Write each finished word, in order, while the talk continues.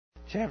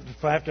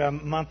After a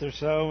month or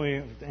so,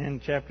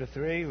 in chapter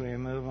 3, we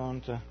move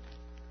on to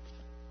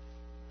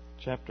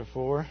chapter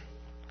 4.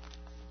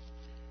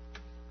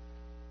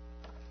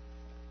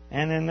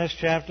 And in this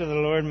chapter, the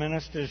Lord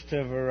ministers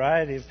to a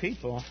variety of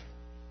people,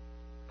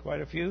 quite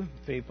a few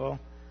people.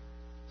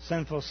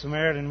 Sinful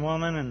Samaritan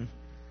woman and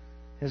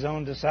his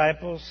own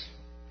disciples,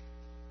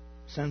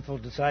 sinful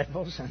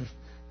disciples, and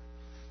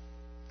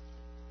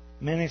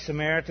many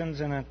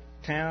Samaritans in a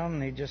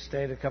town. He just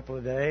stayed a couple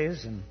of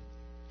days, and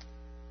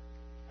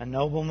a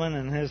nobleman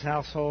and his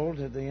household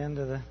at the end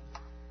of the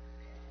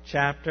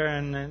chapter.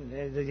 And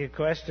the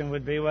question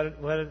would be, what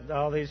do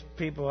all these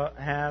people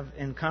have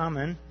in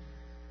common?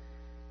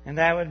 And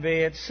that would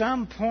be, at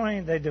some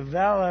point they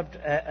developed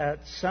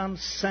some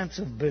sense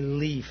of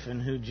belief in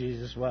who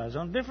Jesus was.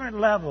 On different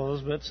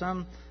levels, but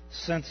some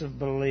sense of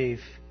belief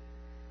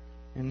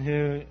in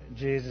who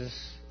Jesus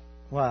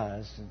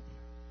was.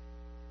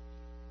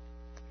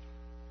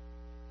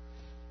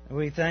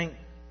 We think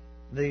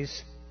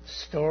these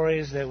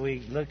stories that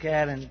we look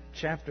at in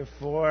chapter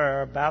 4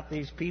 are about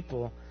these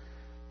people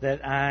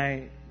that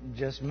I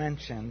just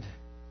mentioned.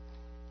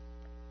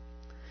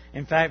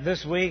 In fact,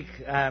 this week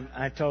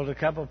I told a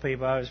couple of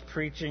people I was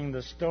preaching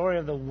the story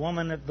of the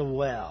woman at the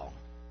well.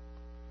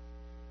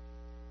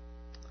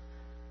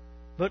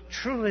 But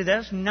truly,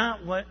 that's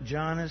not what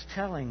John is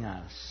telling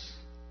us.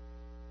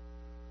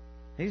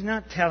 He's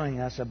not telling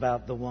us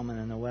about the woman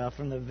in the well.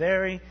 From the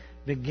very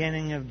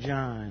beginning of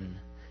John,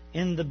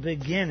 in the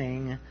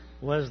beginning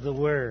was the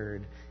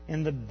Word.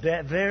 In the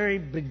very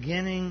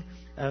beginning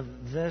of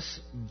this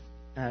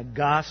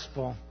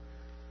Gospel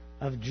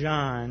of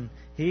John,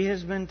 he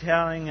has been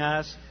telling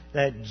us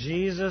that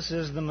Jesus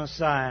is the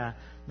Messiah.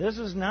 This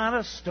is not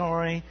a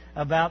story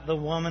about the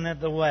woman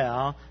at the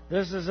well.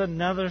 This is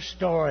another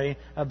story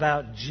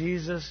about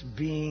Jesus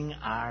being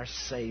our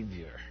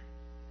Savior,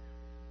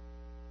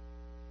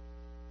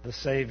 the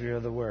Savior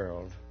of the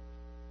world.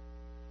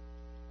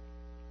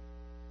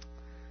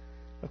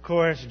 Of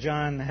course,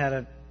 John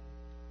had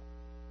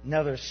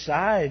another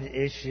side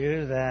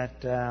issue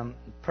that,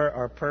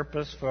 or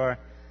purpose for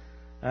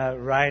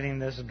writing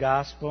this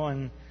gospel,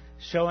 and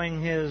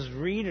showing his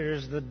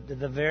readers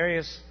the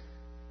various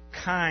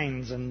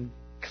kinds and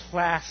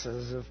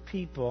classes of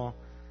people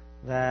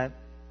that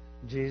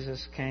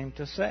Jesus came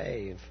to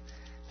save.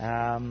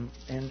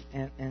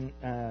 In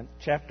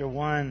chapter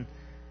 1,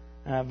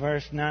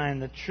 verse 9,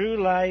 the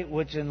true light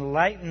which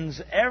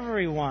enlightens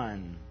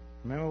everyone.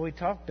 Remember, we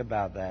talked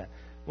about that.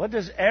 What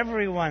does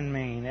everyone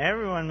mean?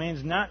 Everyone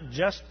means not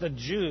just the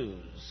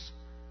Jews.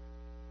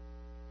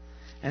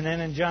 And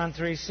then in John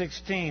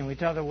 3:16, we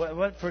talk about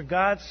what for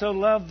God so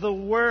loved the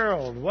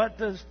world. What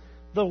does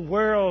the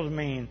world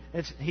mean?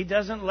 He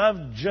doesn't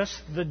love just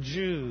the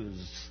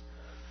Jews.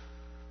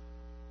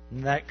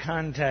 In that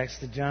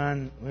context that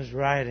John was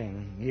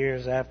writing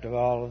years after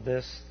all of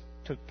this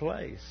took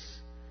place.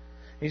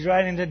 He's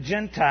writing to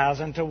Gentiles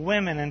and to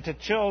women and to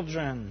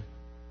children,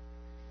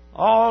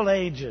 all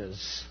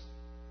ages,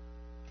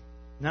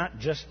 not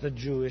just the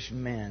Jewish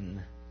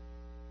men.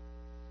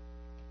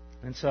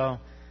 And so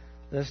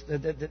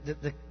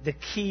the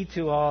key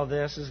to all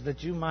this is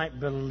that you might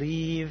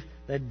believe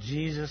that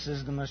Jesus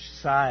is the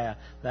Messiah,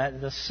 that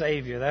the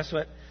Savior. That's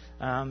what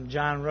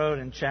John wrote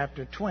in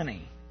chapter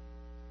 20.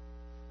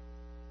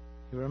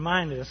 He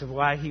reminded us of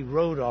why he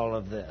wrote all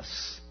of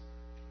this.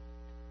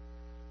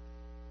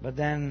 But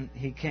then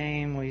he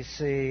came, we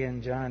see,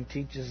 and John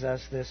teaches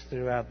us this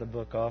throughout the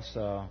book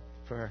also,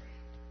 for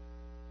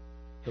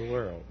the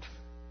world,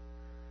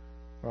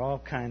 for all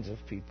kinds of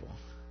people,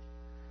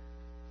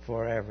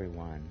 for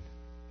everyone.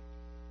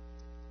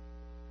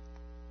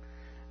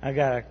 I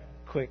got a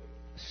quick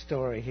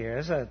story here.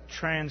 There's a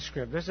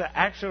transcript. There's an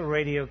actual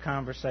radio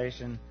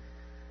conversation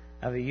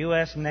of a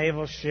U.S.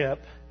 naval ship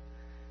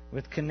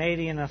with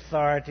Canadian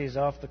authorities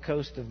off the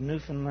coast of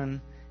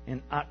Newfoundland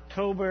in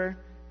October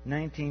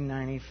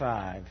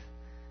 1995.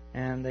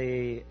 And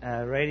the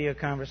radio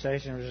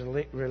conversation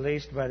was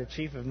released by the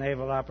Chief of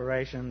Naval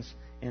Operations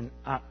in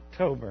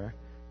October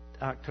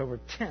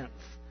 10th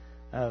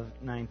of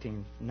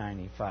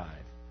 1995.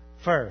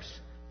 First,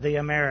 the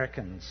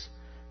Americans.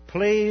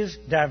 Please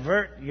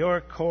divert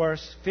your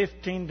course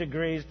 15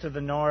 degrees to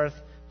the north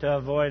to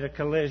avoid a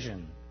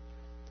collision.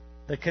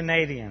 The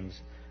Canadians.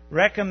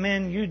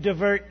 Recommend you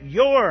divert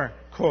your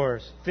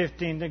course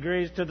 15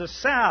 degrees to the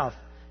south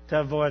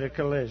to avoid a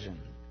collision.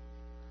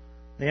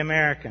 The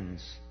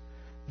Americans.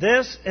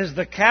 This is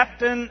the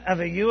captain of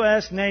a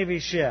U.S. Navy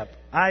ship.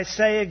 I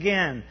say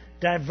again,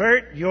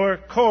 divert your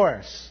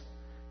course.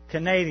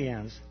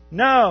 Canadians.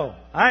 No,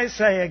 I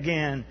say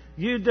again,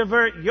 you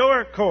divert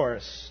your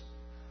course.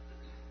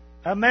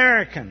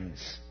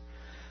 Americans.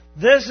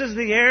 This is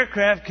the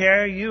aircraft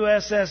carrier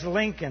USS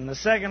Lincoln, the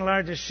second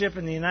largest ship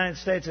in the United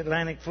States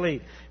Atlantic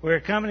Fleet. We're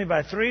accompanied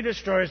by 3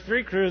 destroyers,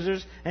 3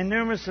 cruisers, and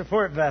numerous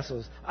support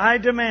vessels. I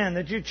demand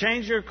that you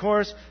change your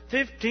course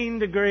 15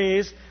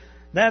 degrees,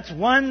 that's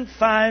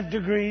 15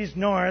 degrees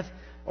north,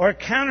 or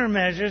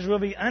countermeasures will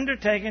be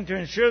undertaken to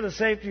ensure the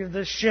safety of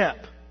this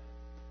ship.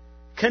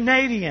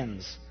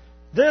 Canadians.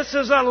 This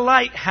is a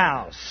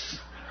lighthouse.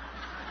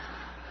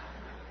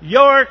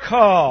 Your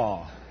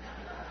call.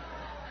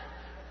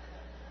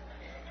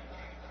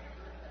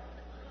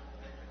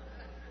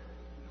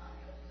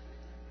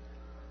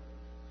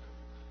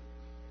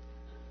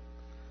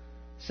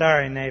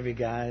 Sorry, Navy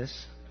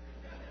guys.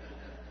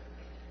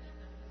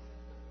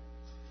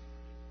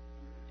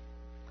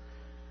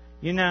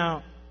 You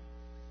know,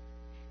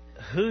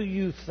 who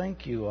you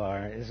think you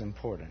are is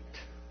important,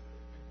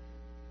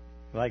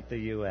 like the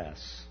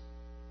U.S.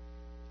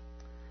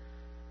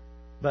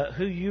 But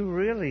who you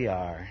really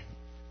are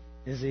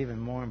is even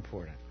more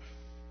important,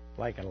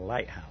 like a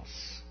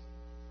lighthouse.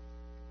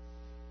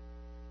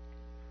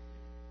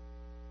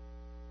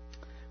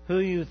 Who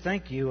you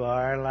think you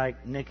are,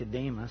 like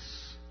Nicodemus,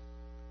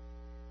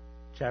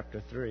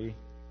 chapter 3.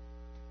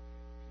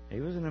 He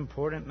was an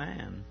important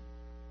man.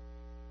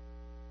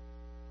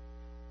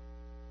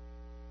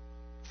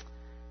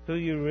 Who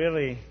you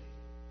really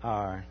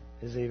are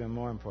is even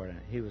more important.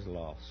 He was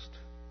lost.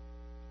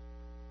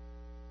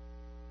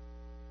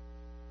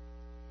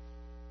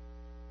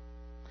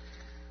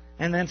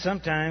 And then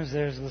sometimes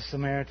there's the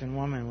Samaritan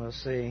woman we'll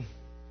see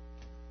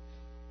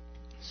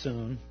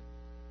soon.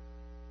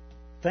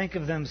 Think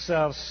of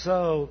themselves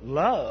so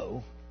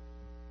low.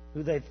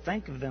 Who they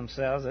think of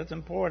themselves, that's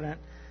important.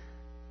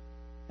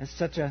 In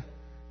such a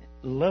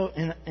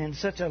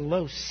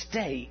low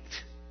state.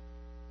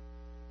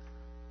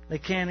 They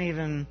can't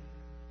even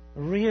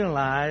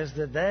realize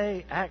that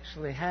they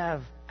actually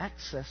have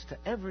access to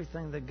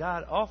everything that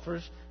God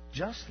offers,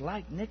 just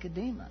like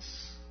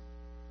Nicodemus,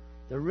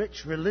 the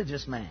rich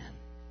religious man.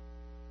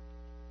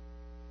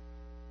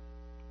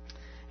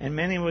 And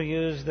many will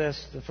use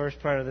this, the first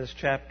part of this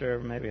chapter,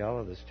 maybe all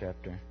of this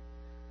chapter,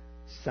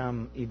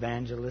 some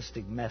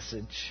evangelistic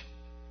message.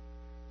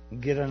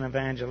 Get an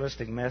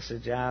evangelistic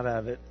message out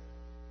of it.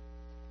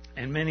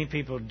 And many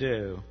people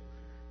do.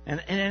 And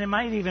it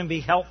might even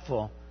be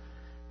helpful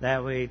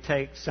that we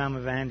take some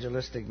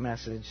evangelistic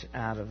message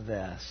out of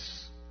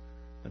this.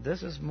 But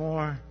this is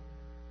more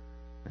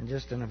than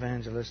just an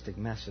evangelistic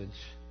message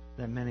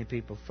that many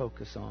people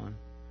focus on.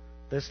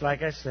 This,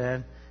 like I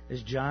said,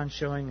 is John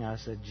showing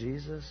us that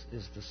Jesus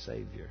is the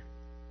Savior.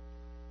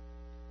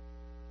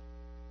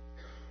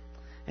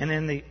 And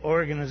in the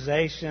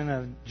organization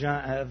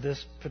of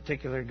this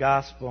particular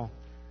gospel,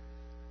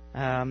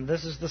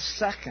 this is the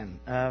second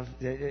of...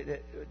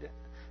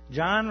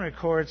 John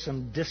records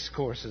some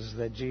discourses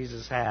that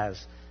Jesus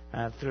has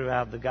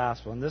throughout the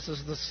gospel. And this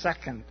is the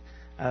second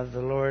of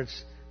the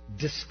Lord's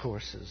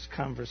discourses,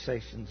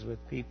 conversations with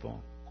people.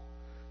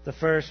 The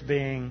first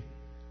being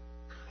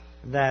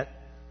that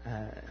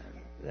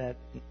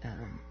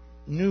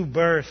new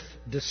birth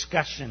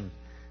discussion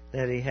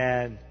that he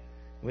had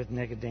with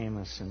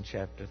Nicodemus in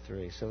chapter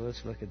 3. So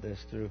let's look at this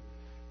through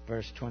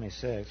verse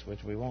 26,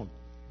 which we won't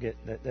get.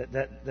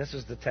 This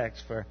is the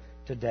text for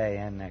today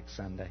and next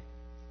Sunday.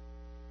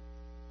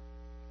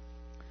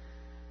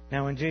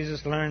 Now, when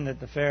Jesus learned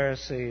that the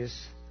Pharisees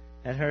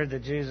had heard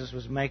that Jesus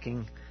was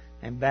making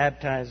and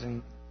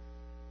baptizing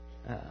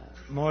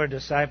more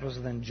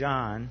disciples than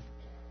John,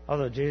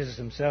 although Jesus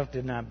himself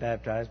did not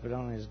baptize, but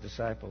only his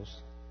disciples,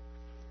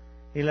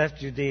 he left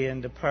Judea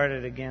and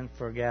departed again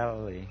for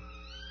Galilee.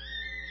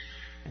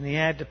 And he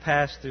had to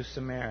pass through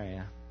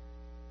Samaria.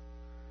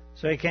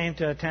 So he came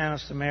to a town of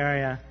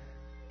Samaria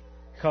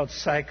called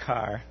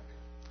Sychar,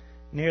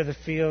 near the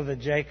field that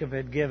Jacob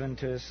had given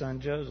to his son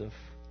Joseph.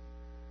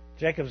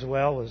 Jacob's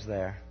well was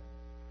there.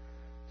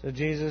 So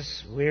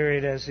Jesus,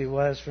 wearied as he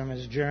was from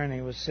his journey,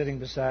 was sitting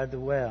beside the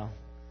well.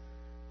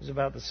 It was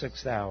about the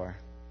 6th hour.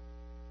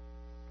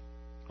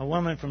 A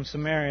woman from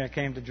Samaria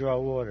came to draw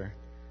water.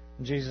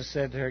 And Jesus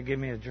said to her, "Give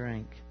me a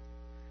drink."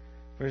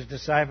 For his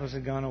disciples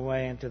had gone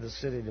away into the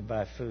city to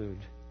buy food.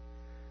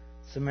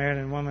 The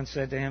Samaritan woman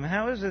said to him,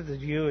 "How is it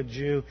that you, a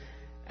Jew,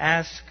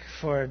 ask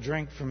for a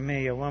drink from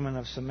me, a woman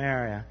of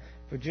Samaria?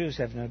 For Jews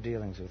have no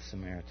dealings with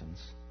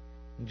Samaritans."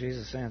 And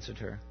Jesus answered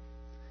her,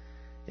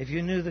 "If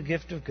you knew the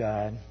gift of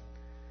God,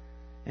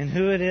 and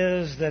who it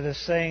is that is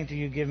saying to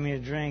you, 'Give me a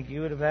drink,'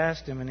 you would have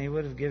asked him, and he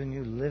would have given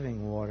you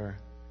living water."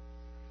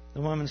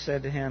 The woman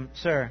said to him,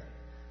 "Sir,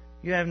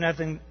 you have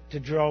nothing to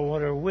draw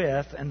water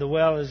with, and the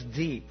well is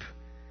deep.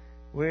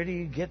 Where do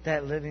you get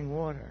that living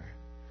water?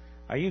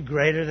 Are you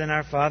greater than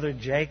our father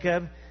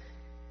Jacob?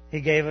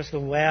 He gave us the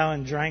well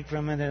and drank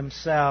from it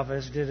himself,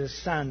 as did his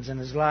sons and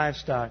his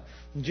livestock."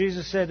 And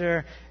Jesus said to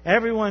her,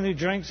 "Everyone who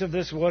drinks of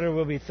this water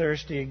will be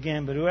thirsty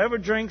again, but whoever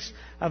drinks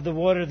of the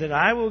water that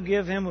I will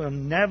give him will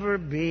never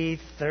be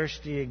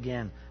thirsty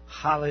again."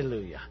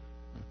 Hallelujah.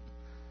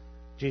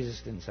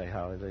 Jesus didn't say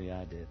hallelujah,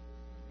 I did.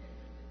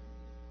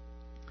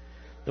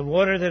 "The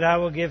water that I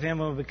will give him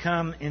will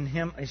become in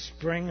him a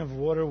spring of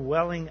water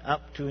welling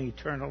up to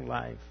eternal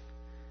life."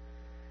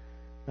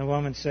 The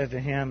woman said to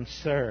him,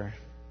 "Sir,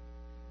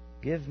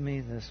 give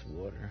me this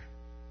water,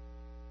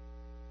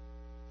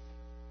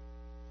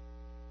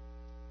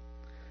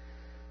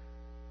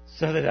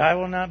 so that I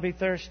will not be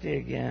thirsty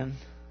again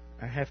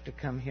or have to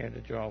come here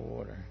to draw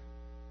water."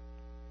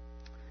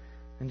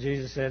 And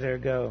Jesus said to her,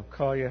 "Go,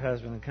 call your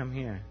husband and come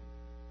here."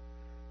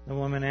 The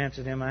woman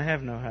answered him, I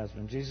have no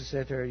husband. Jesus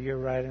said to her, You're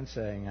right in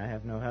saying, I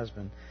have no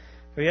husband.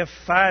 For you have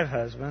 5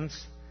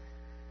 husbands.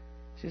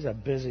 She's a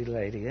busy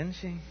lady, isn't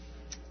she?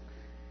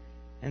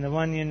 And the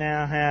one you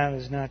now have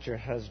is not your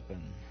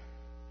husband.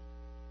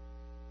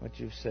 What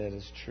you've said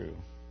is true.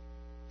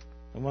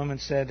 The woman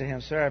said to him,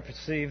 Sir, I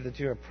perceive that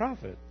you're a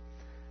prophet.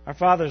 Our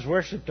fathers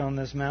worshipped on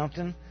this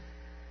mountain,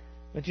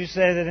 but you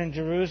say that in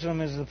Jerusalem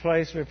is the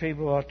place where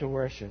people ought to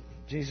worship.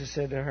 Jesus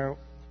said to her,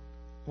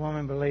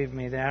 Woman, believe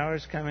me, the hour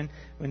is coming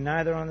when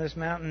neither on this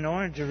mountain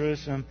nor in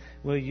Jerusalem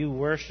will you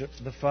worship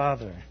the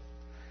Father.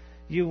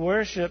 You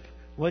worship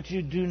what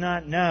you do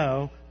not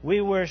know. We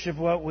worship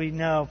what we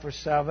know, for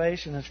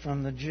salvation is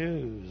from the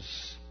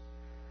Jews.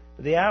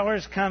 The hour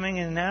is coming,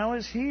 and now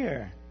is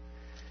here,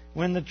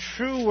 when the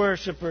true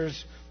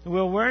worshippers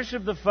will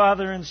worship the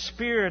Father in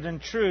spirit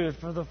and truth,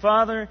 for the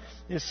Father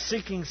is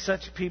seeking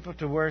such people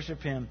to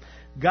worship Him.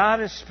 God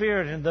is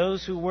spirit, and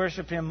those who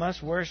worship Him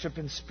must worship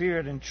in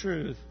spirit and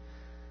truth.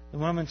 The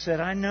woman said,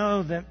 I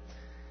know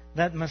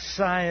that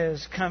Messiah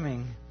is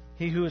coming,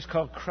 He who is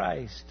called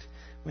Christ.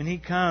 When He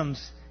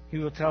comes, He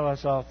will tell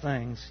us all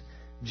things.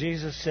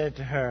 Jesus said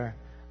to her,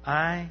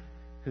 I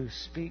who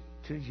speak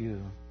to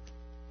you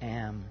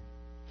am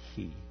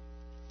He.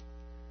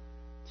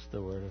 It's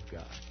the Word of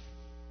God.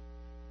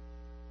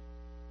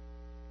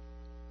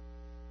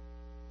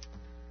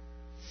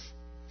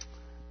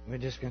 We're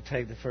just going to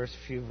take the first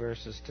few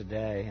verses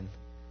today and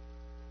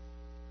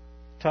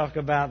talk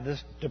about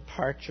this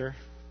departure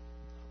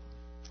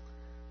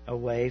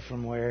away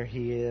from where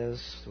He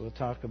is. We'll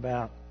talk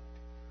about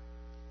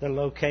the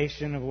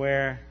location of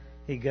where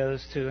He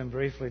goes to, and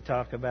briefly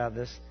talk about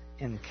this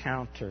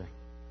encounter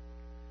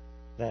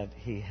that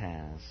He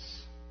has.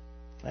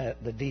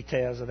 The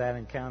details of that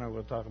encounter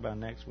we'll talk about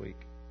next week.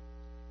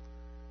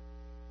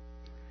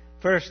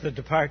 First, the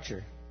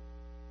departure.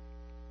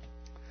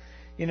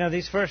 You know,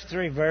 these first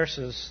 3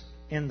 verses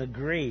in the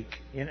Greek,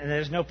 and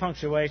there's no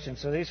punctuation,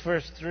 so these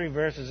first 3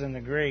 verses in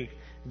the Greek,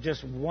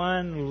 just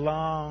one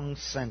long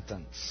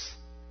sentence.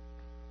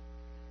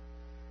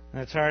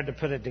 And it's hard to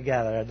put it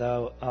together,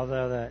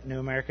 although the New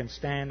American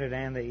Standard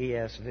and the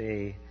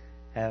ESV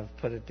have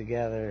put it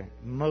together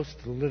most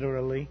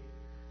literally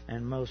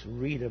and most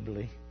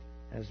readably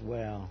as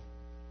well.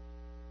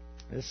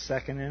 This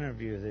second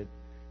interview that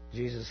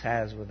Jesus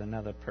has with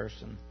another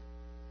person.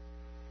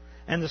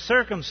 And the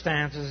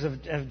circumstances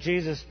of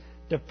Jesus'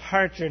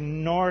 departure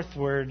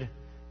northward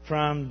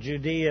from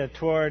Judea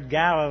toward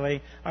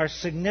Galilee are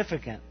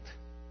significant.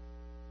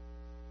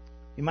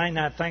 You might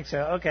not think so.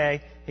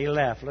 Okay, He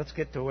left. Let's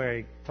get to where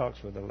He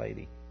talks with a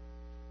lady.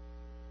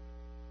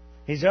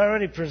 He's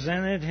already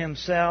presented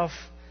Himself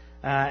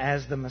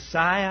as the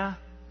Messiah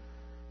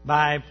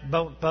by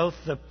both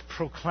the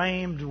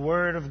proclaimed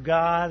Word of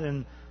God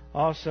and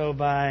also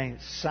by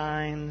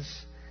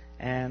signs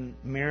and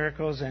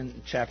miracles.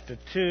 In chapter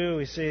 2,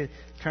 we see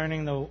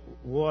turning the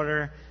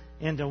water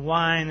into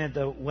wine at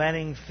the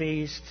wedding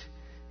feast.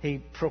 He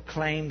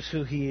proclaims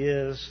who He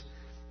is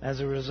as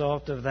a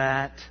result of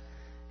that.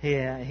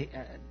 The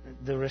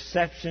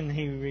reception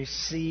He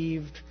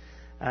received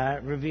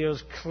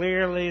reveals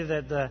clearly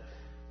that the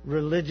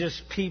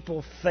religious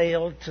people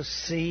failed to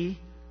see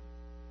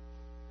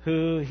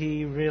who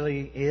He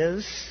really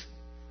is.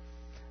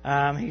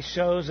 He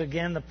shows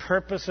again the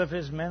purpose of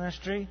His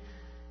ministry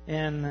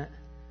in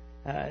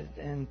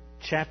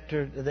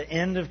the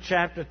end of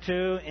chapter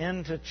 2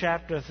 into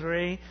chapter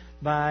 3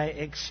 by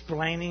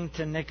explaining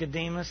to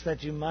Nicodemus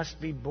that you must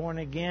be born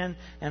again,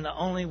 and the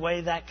only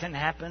way that can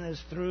happen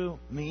is through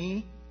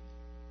me.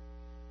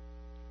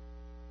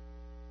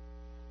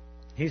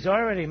 He's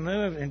already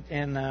moved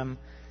in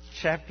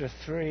chapter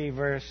 3,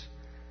 verse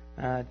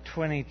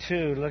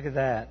 22. Look at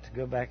that.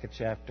 Go back a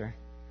chapter.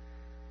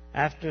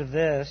 After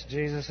this,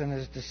 Jesus and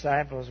His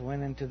disciples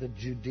went into the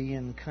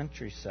Judean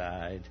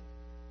countryside.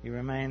 He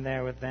remained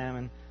there with them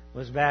and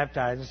was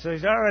baptized. And so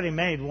He's already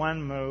made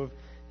one move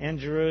in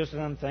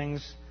Jerusalem.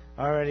 Things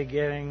already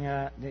getting,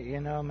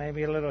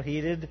 maybe a little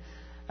heated.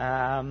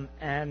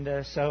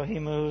 So He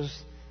moves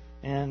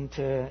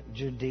into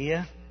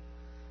Judea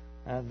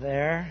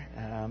there.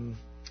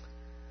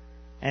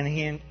 And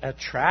He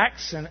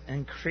attracts an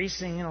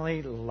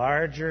increasingly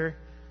larger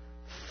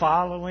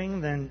following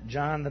than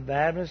John the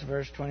Baptist.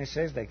 Verse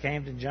 26, they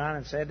came to John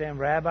and said to him,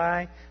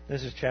 Rabbi,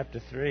 this is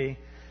chapter 3,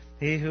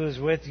 He who is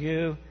with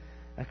you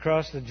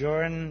across the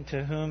Jordan,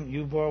 to whom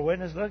you bore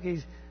witness. Look,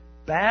 He's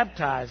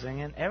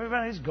baptizing and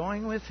everybody's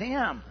going with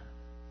Him.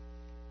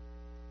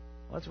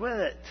 What's with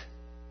it?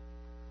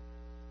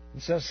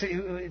 And so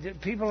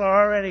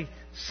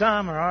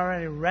some are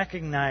already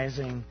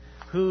recognizing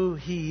who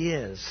He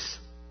is.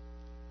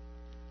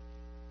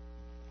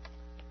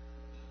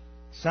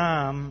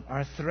 Some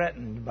are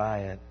threatened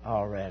by it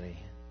already.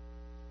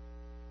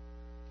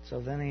 So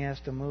then He has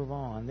to move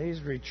on.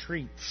 These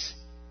retreats,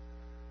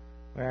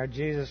 where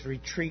Jesus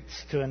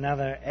retreats to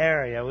another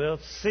area, we'll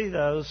see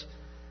those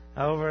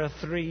over a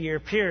 3-year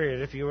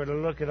period. If you were to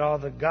look at all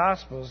the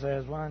Gospels,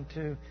 there's 1,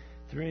 2,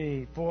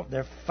 3, 4.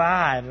 There are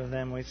 5 of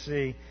them we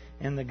see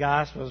in the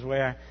Gospels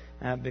where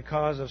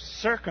because of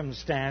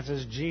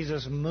circumstances,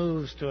 Jesus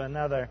moves to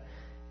another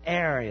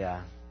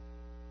area.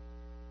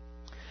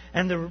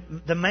 And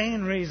the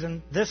main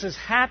reason this is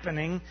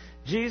happening,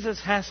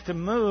 Jesus has to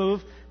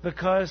move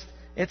because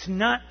it's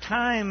not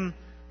time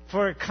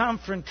for a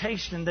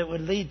confrontation that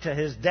would lead to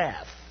his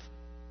death.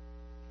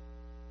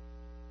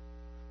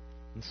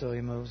 And so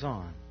he moves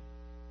on.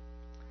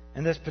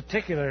 And this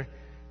particular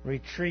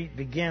retreat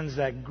begins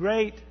that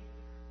great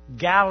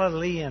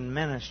Galilean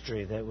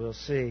ministry that we'll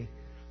see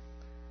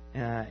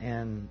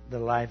in the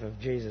life of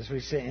Jesus. We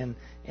see in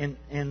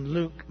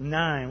Luke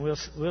 9.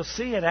 We'll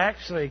see it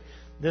actually,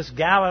 this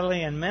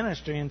Galilean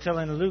ministry, until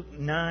in Luke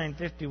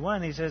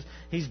 9:51 he says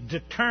he's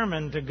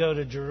determined to go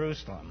to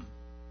Jerusalem.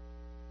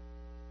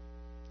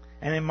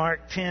 And in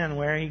Mark 10,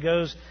 where he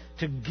goes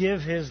to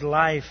give his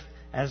life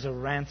as a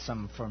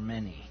ransom for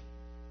many.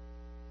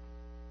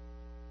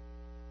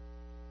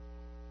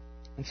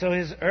 And so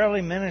his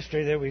early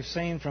ministry that we've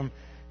seen from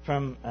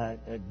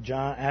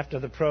John, after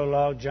the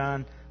prologue,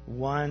 John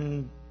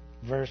 1,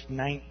 verse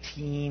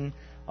 19,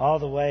 all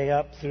the way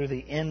up through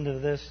the end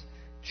of this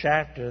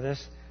chapter,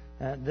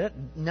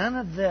 none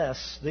of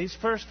this, these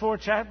first 4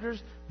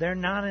 chapters, they're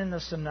not in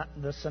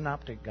the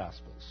Synoptic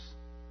Gospels.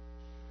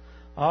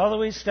 All that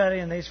we study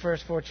in these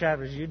first 4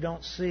 chapters, you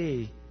don't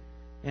see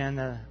in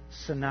the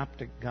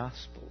Synoptic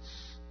Gospels.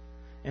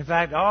 In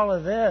fact, all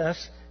of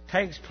this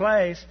takes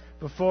place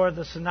before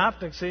the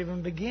Synoptics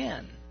even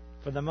begin,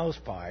 for the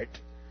most part.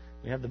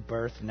 We have the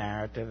birth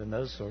narrative and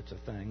those sorts of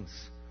things.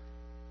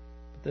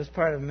 But this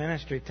part of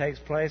ministry takes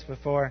place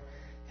before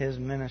his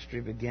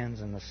ministry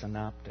begins in the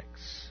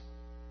Synoptics.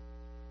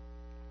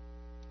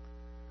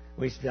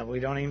 We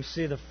don't even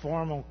see the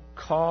formal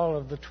call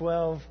of the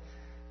 12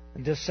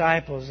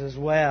 disciples as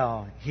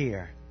well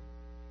here.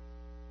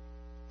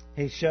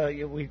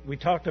 We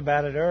talked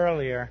about it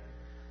earlier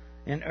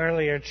in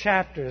earlier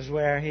chapters,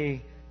 where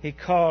he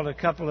called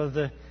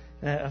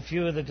a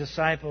few of the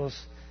disciples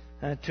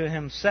to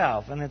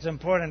himself. And it's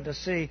important to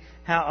see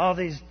how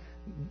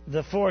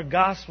the 4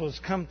 Gospels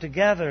come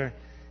together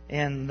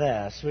in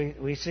this.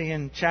 We see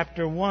in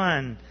chapter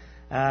 1,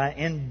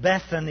 in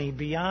Bethany,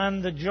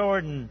 beyond the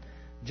Jordan,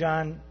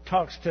 John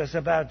talks to us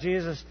about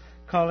Jesus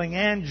calling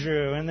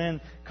Andrew, and then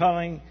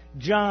calling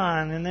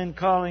John, and then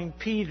calling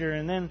Peter,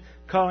 and then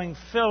calling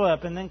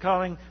Philip, and then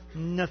calling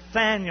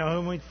Nathanael,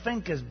 whom we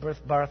think is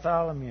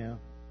Bartholomew.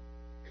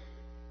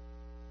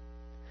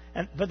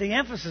 But the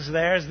emphasis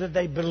there is that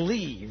they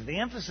believe. The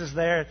emphasis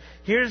there,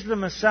 here's the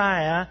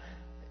Messiah,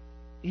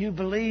 you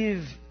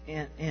believe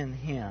in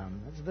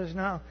him. There's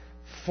no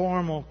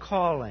formal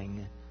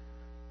calling.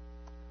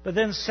 But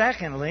then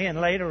secondly, and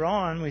later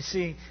on, we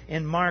see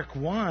in Mark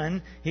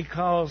 1, he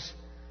calls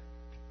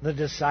the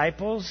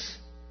disciples,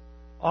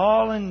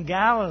 all in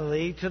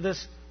Galilee, to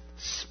this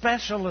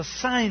special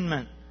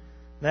assignment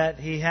that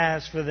he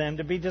has for them.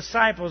 To be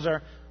disciples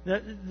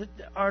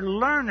are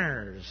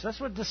learners. That's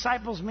what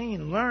disciples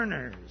mean,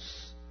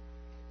 learners.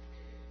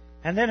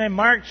 And then in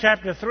Mark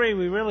chapter 3,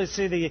 we really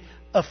see the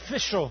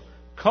official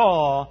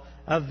call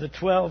of the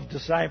 12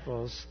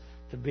 disciples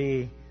to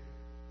be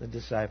the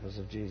disciples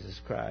of Jesus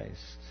Christ.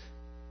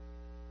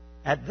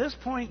 At this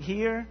point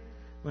here,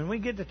 when we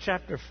get to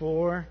chapter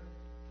 4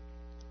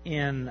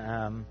 in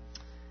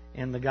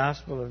the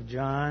Gospel of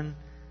John,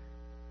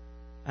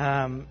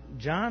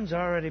 John's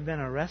already been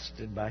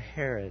arrested by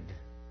Herod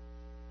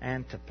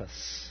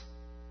Antipas.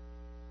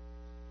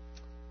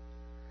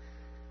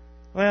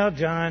 Well,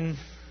 John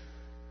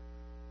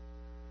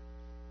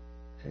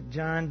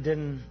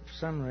didn't, for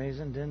some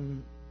reason,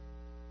 didn't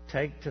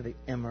take to the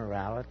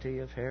immorality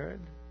of Herod.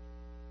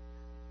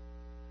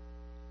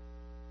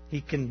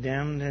 He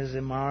condemned his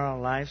immoral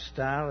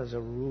lifestyle as a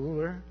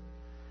ruler.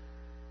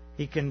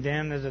 He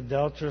condemned his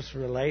adulterous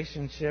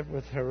relationship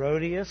with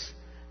Herodias,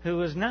 who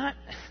was not...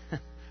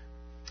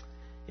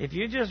 If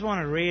you just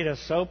want to read a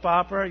soap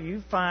opera,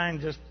 you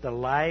find just the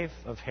life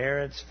of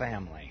Herod's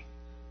family.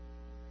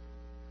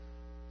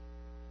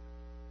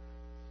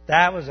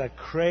 That was a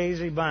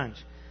crazy bunch.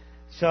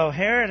 So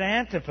Herod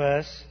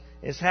Antipas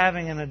is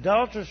having an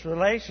adulterous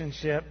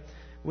relationship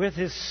with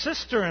his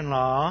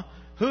sister-in-law,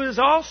 who is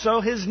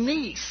also his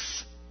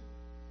niece.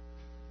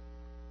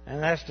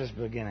 And that's just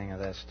the beginning of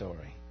that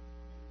story.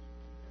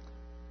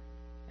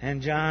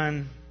 And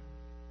John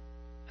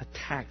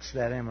attacks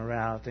that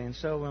immorality. And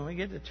so when we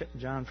get to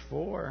John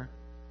 4,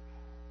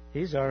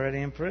 he's already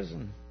in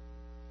prison.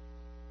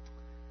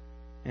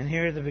 And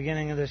here at the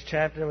beginning of this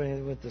chapter,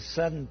 with the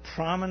sudden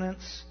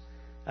prominence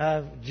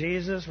of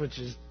Jesus, which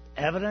is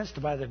evidenced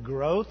by the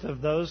growth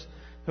of those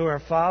who are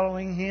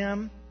following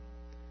him,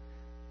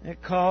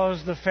 it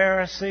caused the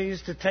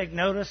Pharisees to take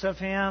notice of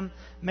him,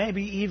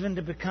 maybe even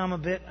to become a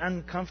bit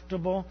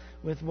uncomfortable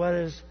with what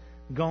is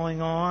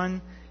going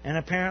on. And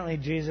apparently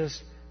Jesus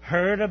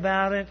heard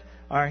about it,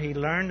 or he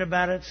learned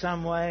about it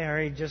some way,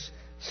 or he just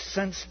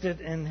sensed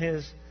it in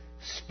his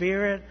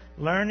spirit,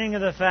 learning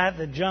of the fact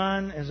that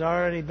John has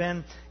already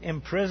been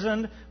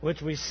imprisoned,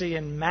 which we see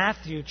in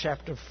Matthew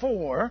chapter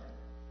 4.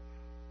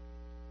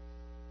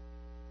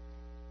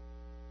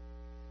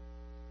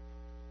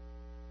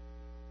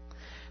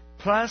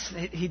 Plus,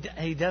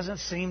 he doesn't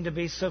seem to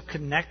be so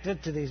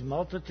connected to these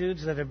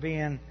multitudes that are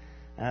being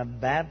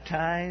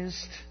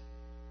baptized.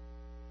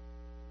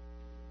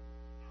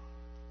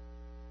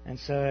 And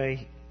so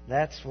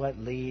that's what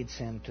leads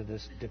him to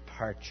this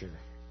departure.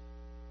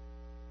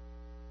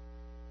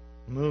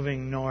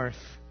 Moving north.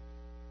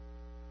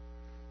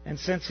 And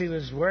since he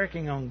was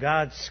working on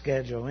God's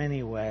schedule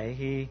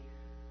anyway,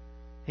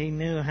 he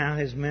knew how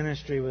his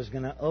ministry was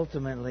going to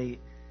ultimately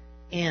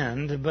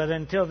end. But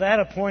until that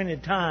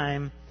appointed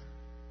time,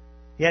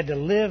 he had to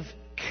live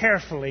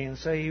carefully, and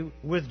so he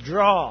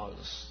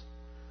withdraws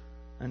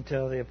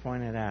until the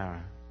appointed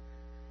hour.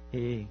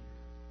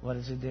 What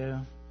does he do?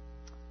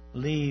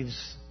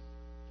 Leaves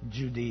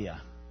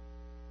Judea,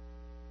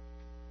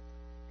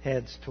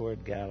 heads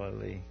toward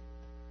Galilee.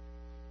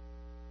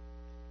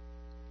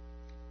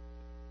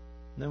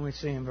 Then we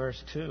see in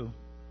verse 2,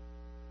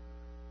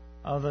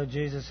 although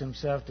Jesus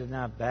himself did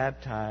not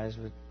baptize,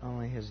 but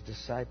only his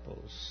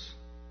disciples.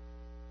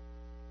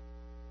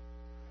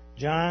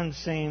 John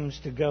seems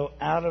to go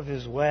out of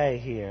his way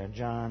here,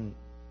 John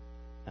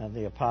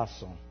the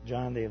Apostle,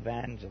 John the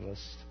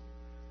Evangelist,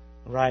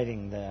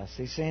 writing this.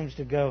 He seems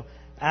to go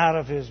out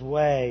of his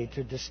way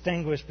to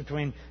distinguish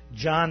between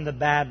John the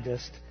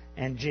Baptist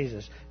and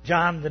Jesus.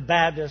 John the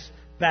Baptist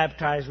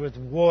baptized with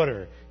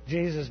water.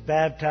 Jesus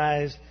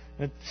baptized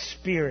with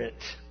Spirit.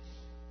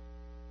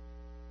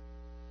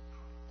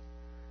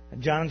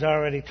 John's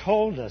already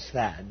told us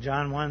that.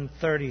 John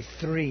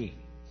 1:33.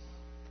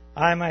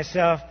 I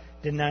myself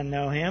did not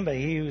know him, but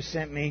he who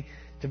sent me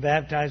to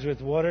baptize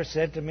with water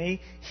said to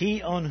me,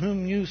 he on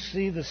whom you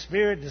see the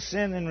Spirit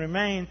descend and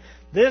remain,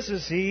 this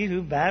is he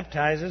who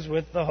baptizes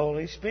with the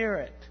Holy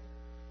Spirit.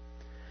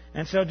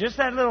 And so just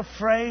that little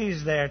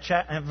phrase there,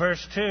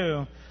 verse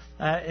 2,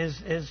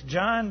 is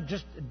John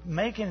just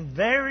making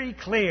very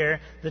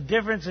clear the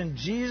difference in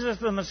Jesus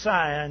the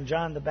Messiah and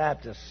John the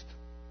Baptist.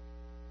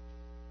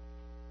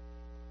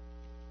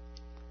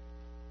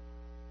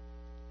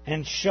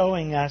 And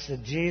showing us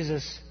that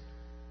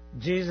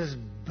Jesus'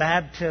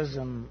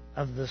 baptism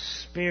of the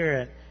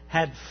Spirit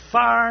had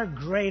far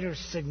greater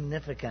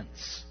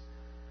significance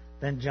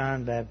than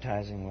John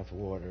baptizing with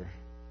water.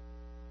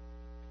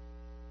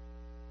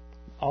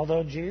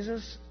 Although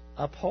Jesus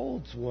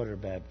upholds water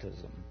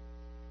baptism,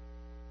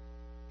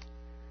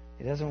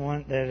 he doesn't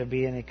want there to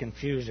be any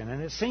confusion.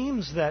 And it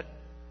seems that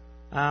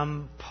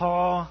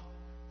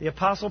the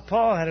Apostle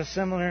Paul had a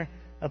similar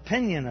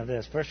opinion of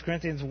this. 1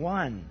 Corinthians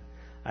 1.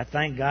 I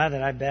thank God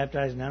that I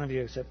baptized none of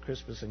you except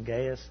Crispus and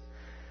Gaius,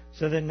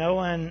 so that no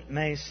one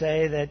may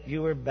say that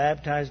you were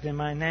baptized in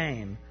my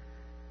name.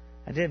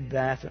 I did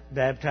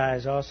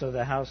baptize also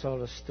the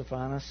household of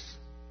Stephanas.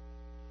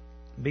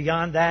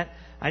 Beyond that,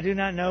 I do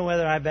not know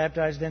whether I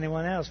baptized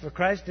anyone else, for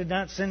Christ did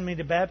not send me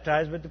to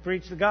baptize, but to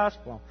preach the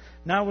gospel,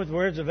 not with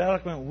words of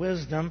eloquent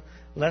wisdom,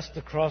 lest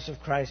the cross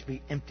of Christ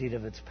be emptied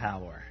of its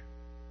power.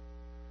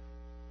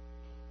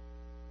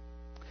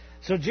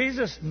 So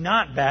Jesus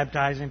not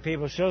baptizing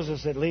people shows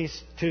us at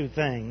least two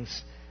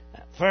things.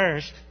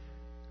 First,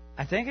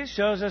 I think it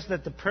shows us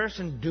that the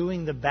person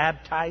doing the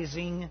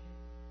baptizing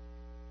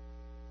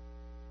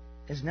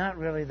is not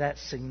really that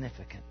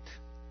significant.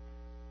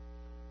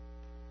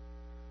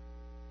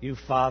 You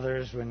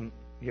fathers, when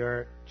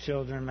your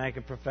children make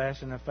a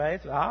profession of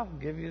faith, I'll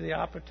give you the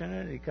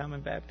opportunity to come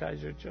and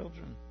baptize your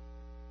children.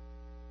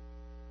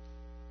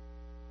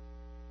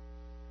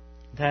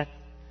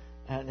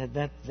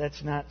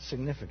 That's not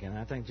significant.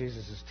 I think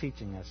Jesus is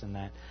teaching us in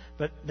that.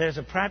 But there's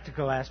a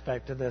practical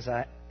aspect to this,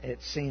 it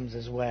seems,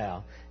 as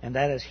well, and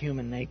that is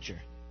human nature.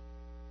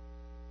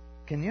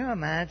 Can you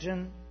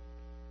imagine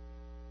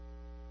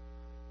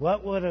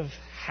what would have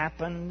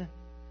happened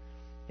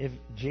if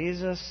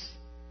Jesus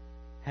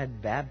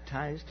had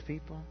baptized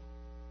people?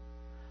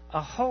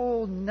 A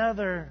whole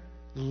nother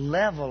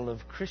level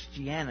of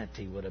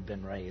Christianity would have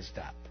been raised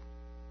up.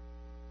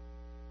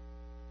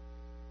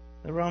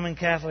 The Roman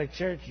Catholic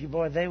Church,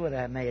 they would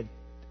have made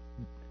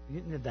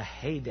the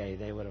heyday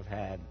they would have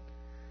had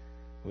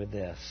with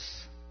this.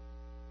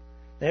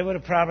 They would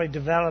have probably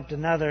developed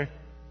another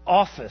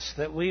office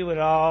that we would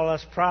all,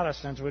 us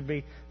Protestants, would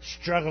be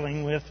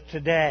struggling with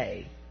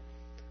today.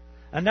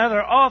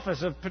 Another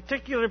office of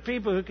particular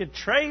people who could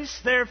trace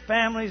their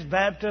family's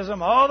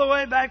baptism all the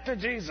way back to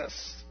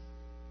Jesus.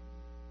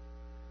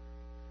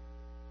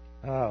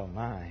 Oh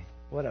my,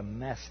 what a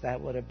mess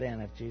that would have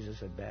been if Jesus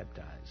had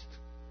baptized.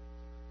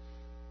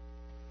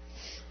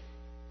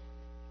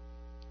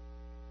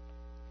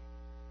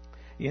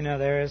 You know,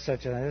 there is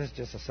this is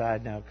just a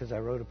side note because I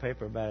wrote a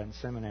paper about it in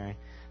seminary,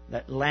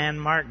 that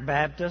Landmark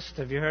Baptist.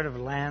 Have you heard of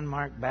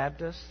Landmark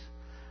Baptist?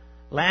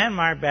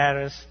 Landmark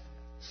Baptists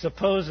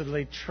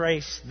supposedly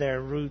trace their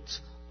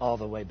roots all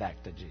the way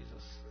back to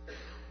Jesus.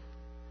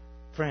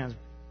 Friends,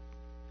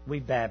 we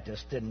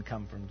Baptists didn't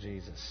come from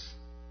Jesus.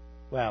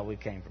 Well, we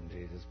came from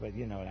Jesus, but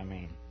you know what I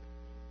mean.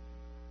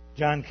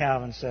 John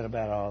Calvin said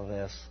about all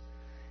this,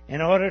 in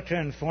order to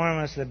inform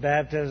us that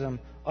baptism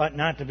ought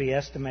not to be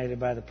estimated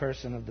by the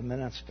person of the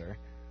minister,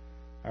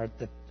 or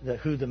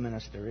who the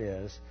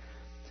minister is,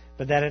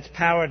 but that its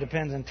power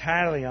depends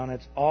entirely on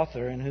its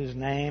author, in whose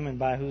name and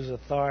by whose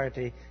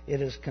authority it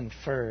is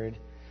conferred.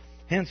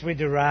 Hence we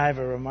derive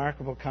a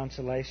remarkable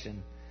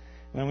consolation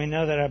when we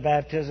know that our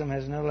baptism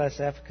has no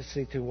less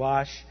efficacy to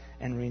wash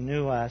and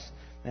renew us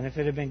than if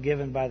it had been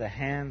given by the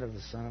hand of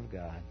the Son of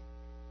God.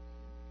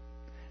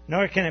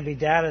 Nor can it be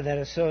doubted that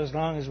as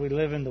long as we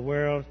live in the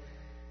world,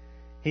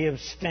 He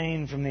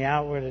abstained from the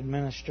outward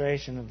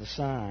administration of the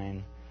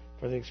sign,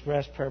 for the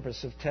express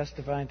purpose of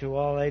testifying to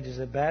all ages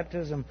that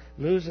baptism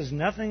loses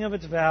nothing of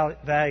its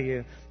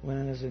value when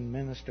it is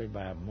administered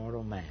by a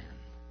mortal man.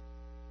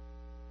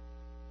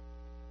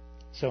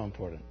 So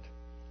important.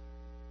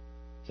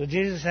 So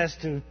Jesus has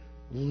to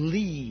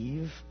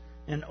leave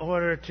in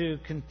order to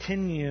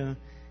continue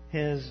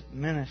His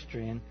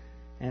ministry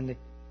and to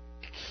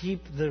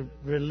keep the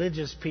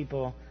religious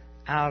people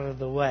out of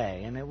the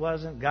way. And it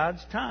wasn't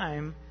God's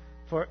time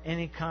for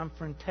any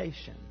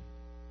confrontation.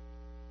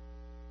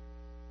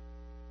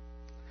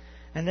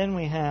 And then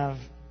we have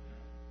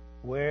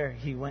where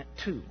He went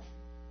to.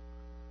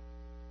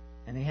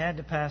 And He had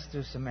to pass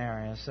through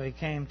Samaria. So He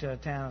came to a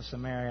town of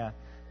Samaria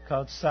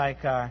called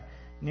Sychar,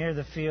 near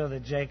the field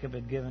that Jacob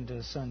had given to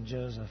his son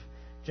Joseph.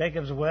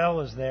 Jacob's well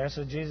was there,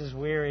 so Jesus,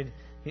 wearied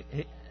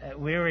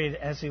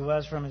as He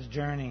was from His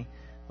journey,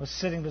 was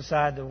sitting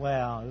beside the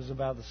well. It was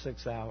about the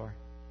 6th hour.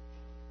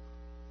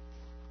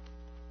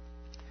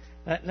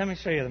 Let me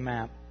show you the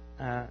map.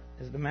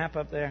 Is the map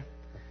up there?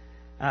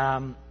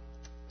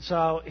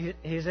 So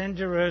he's in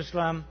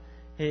Jerusalem.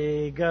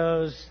 He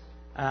goes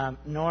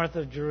north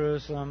of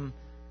Jerusalem,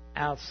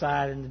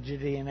 outside in the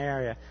Judean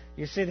area.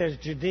 You see there's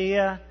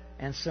Judea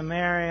and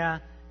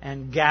Samaria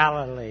and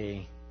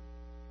Galilee.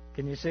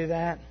 Can you see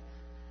that?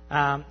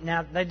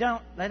 Now they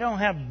don't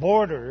have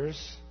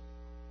borders.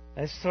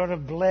 They sort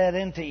of bled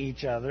into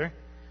each other.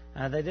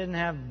 They didn't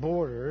have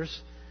borders.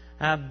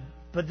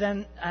 But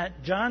then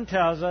John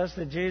tells us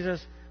that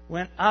Jesus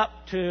went up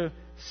to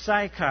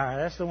Sychar.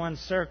 That's the one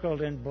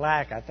circled in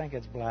black. I think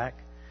it's black.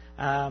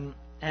 And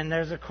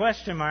there's a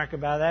question mark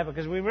about that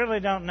because we really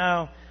don't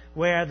know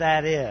where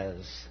that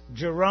is.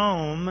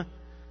 Jerome,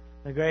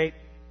 the great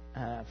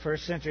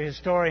first century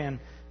historian,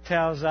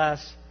 tells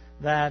us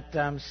that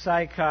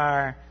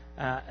Sychar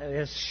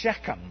is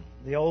Shechem,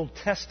 the Old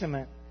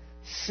Testament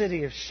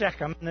city of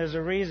Shechem. And there's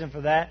a reason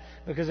for that,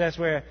 because that's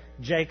where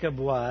Jacob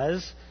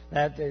was.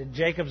 That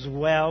Jacob's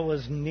well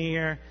was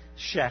near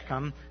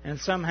Shechem, and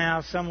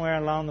somehow, somewhere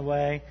along the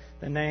way,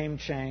 the name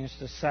changed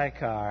to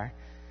Sychar.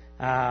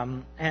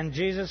 And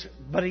Jesus,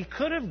 but He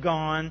could have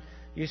gone.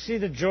 You see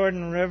the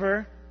Jordan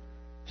River,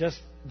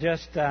 just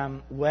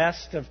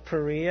west of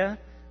Perea,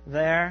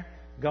 there,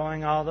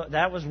 going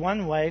that was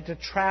one way to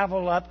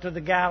travel up to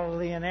the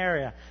Galilean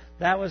area.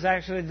 That was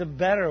actually the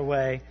better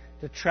way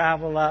to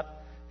travel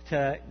up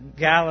to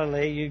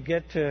Galilee. You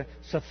get to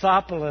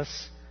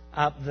Scythopolis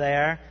up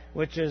there,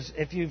 which is,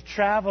 if you've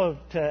traveled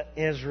to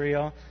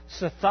Israel,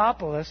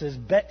 Scythopolis is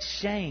Bet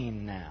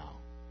Shean now.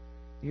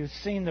 You've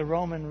seen the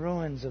Roman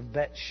ruins of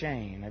Bet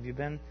Shean. Have you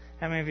been?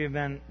 How many of you have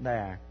been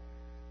there?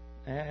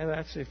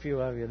 That's a few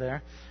of you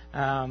there.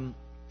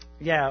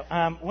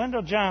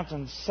 Wendell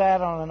Johnson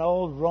sat on an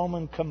old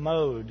Roman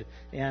commode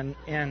in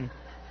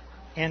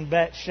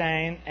Bet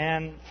Shean,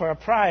 and for a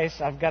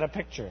price, I've got a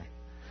picture.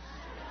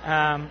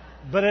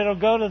 But it'll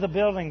go to the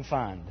building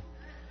fund.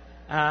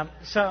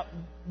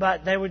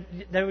 But they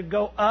would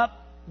go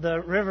up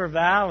the river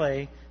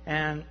valley,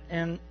 and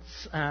in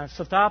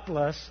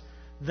Scythopolis,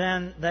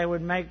 then they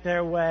would make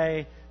their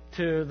way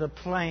to the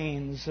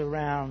plains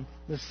around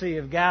the Sea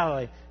of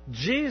Galilee.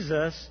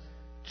 Jesus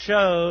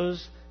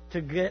chose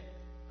to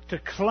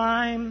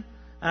climb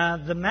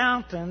the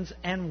mountains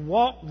and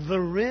walk the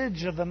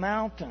ridge of the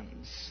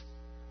mountains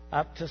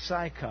up to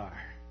Sychar.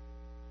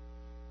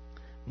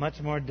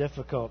 Much more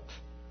difficult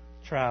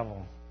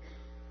travel,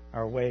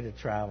 or way to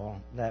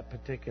travel, that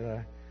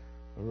particular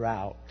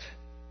route.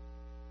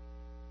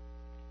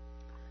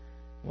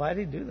 Why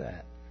did He do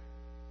that?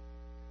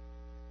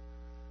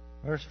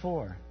 Verse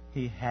 4,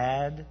 He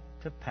had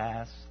to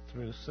pass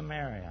through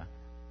Samaria.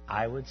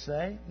 I would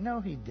say,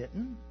 no, He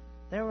didn't.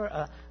 There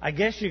were, I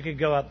guess you could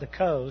go up the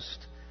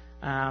coast,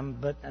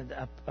 but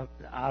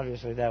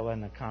obviously that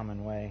wasn't a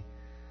common way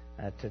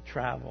to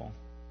travel.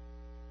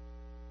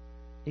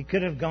 He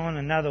could have gone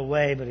another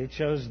way, but He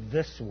chose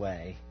this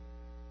way.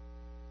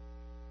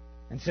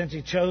 And since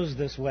He chose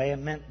this way, it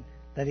meant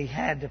that He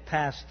had to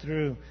pass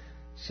through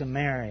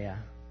Samaria.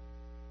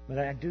 But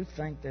I do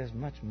think there's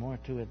much more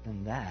to it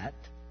than that,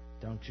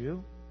 don't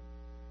you?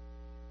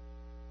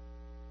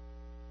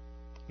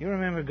 You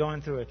remember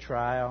going through a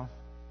trial?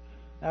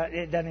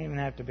 It doesn't even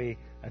have to be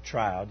a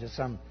trial, just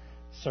some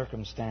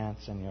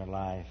circumstance in your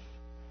life.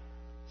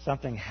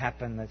 Something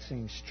happened that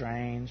seemed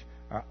strange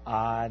or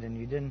odd, and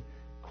you didn't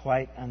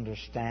quite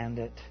understand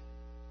it.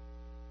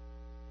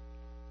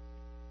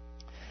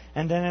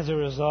 And then as a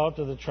result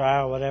of the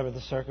trial, whatever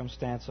the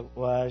circumstance it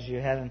was, you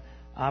had an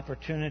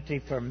opportunity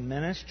for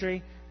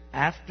ministry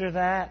after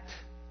that.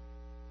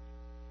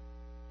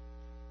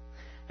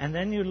 And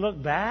then you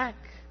look back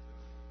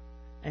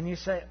and you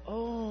say,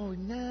 oh,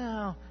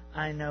 now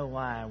I know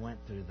why I went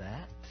through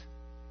that.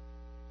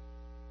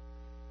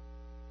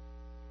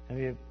 Have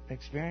you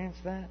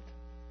experienced that?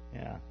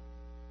 Yeah.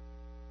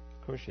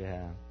 Of course you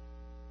have.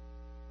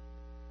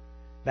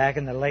 Back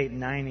in the late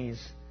 90s,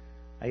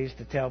 I used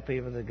to tell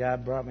people that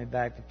God brought me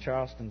back to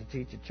Charleston to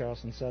teach at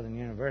Charleston Southern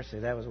University.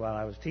 That was while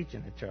I was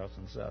teaching at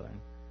Charleston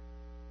Southern.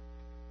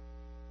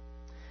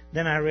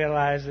 Then I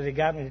realized that He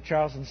got me to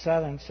Charleston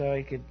Southern so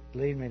He could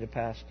lead me to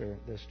pastor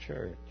this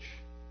church.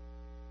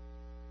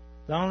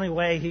 The only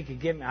way He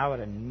could get me, I would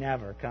have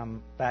never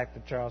come back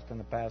to Charleston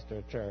to pastor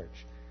a church.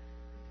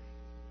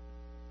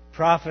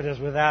 Prophet is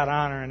without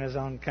honor in his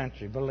own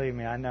country. Believe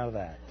me, I know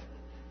that.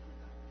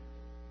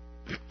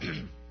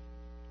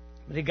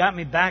 But He got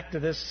me back to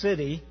this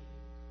city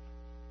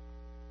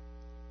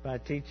by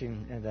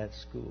teaching at that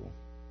school.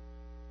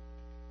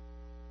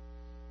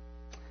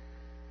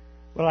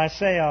 Well, I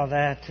say all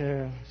that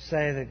to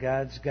say that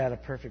God's got a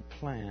perfect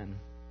plan.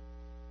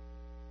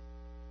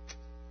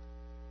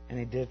 And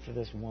He did for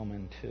this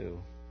woman too.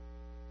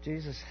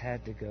 Jesus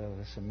had to go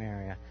to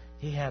Samaria.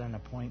 He had an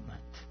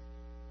appointment.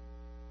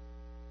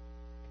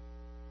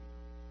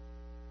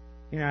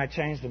 You know, I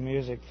changed the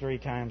music 3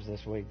 times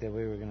this week that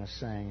we were going to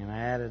sing, and I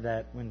added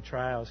that when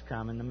trials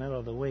come in the middle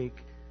of the week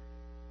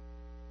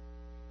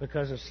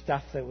because of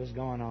stuff that was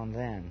going on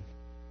then.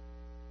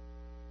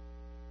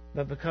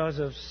 But because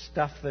of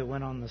stuff that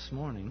went on this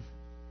morning,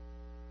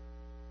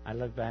 I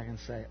look back and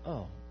say,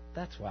 oh,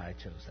 that's why I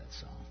chose that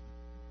song.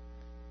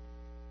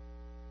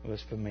 It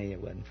was for me, it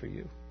wasn't for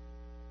you.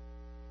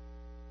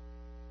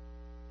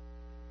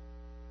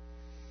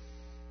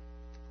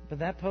 But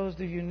that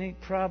posed a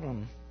unique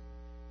problem.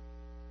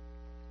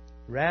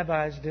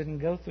 Rabbis didn't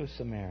go through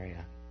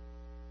Samaria.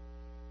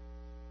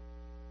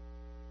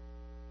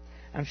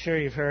 I'm sure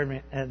you've heard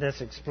me, this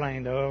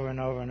explained over and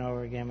over and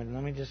over again, but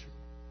let me just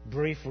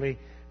briefly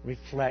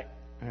reflect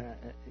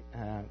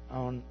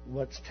on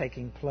what's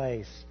taking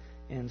place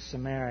in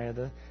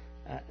Samaria.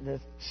 The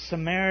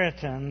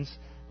Samaritans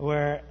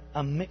were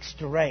a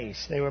mixed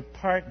race. They were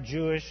part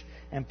Jewish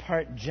and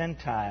part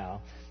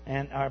Gentile,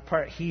 and are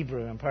part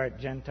Hebrew and part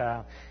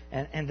Gentile.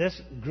 And this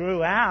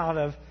grew out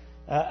of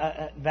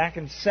back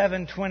in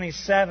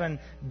 727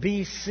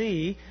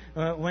 BC,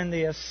 when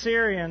the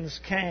Assyrians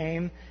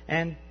came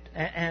and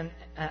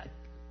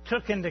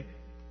took into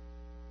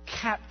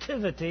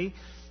captivity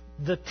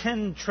the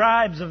 10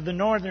 tribes of the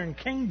northern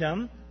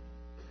kingdom.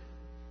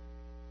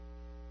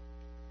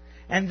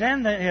 And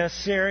then the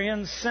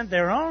Assyrians sent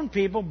their own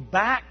people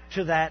back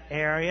to that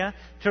area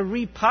to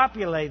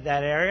repopulate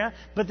that area.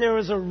 But there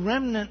was a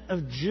remnant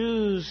of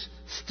Jews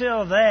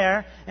still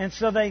there, and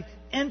so they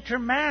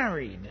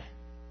intermarried.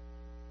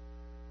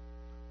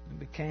 It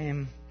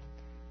became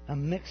a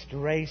mixed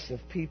race of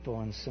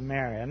people in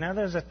Samaria. Now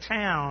there's a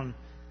town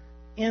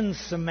in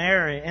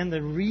Samaria, in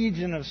the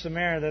region of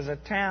Samaria, there's a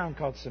town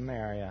called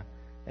Samaria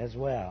as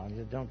well.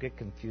 And don't get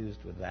confused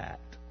with that.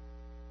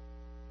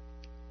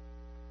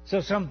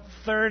 So some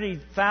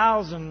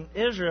 30,000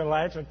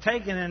 Israelites are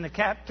taken into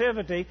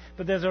captivity,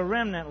 but there's a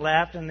remnant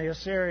left, and the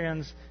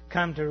Assyrians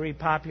come to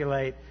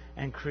repopulate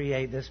and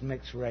create this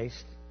mixed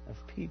race of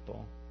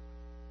people.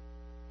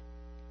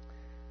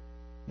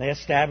 They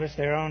established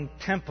their own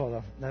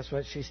temple. That's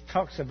what she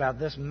talks about,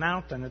 this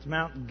mountain. It's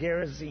Mount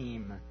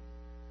Gerizim.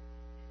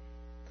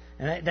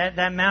 And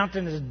that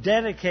mountain is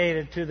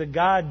dedicated to the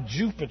god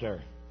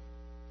Jupiter.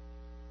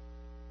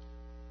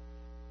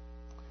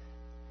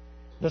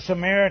 The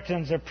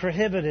Samaritans are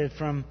prohibited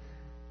from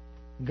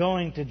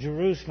going to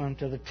Jerusalem,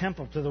 to the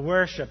temple, to the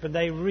worship. And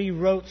they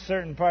rewrote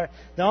certain parts.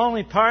 The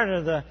only part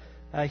of the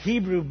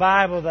Hebrew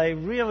Bible they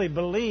really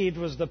believed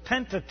was the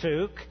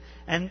Pentateuch.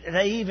 And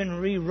they even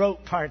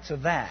rewrote parts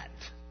of that.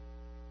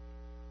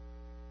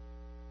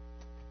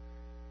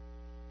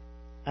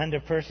 Under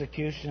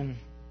persecution,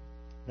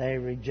 they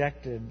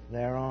rejected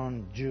their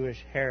own Jewish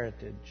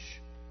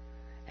heritage.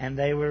 And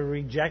they were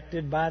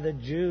rejected by the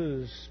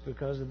Jews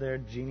because of their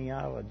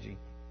genealogy.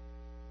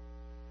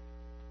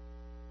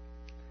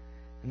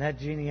 And that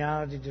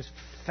genealogy just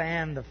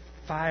fanned the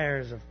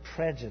fires of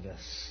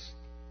prejudice.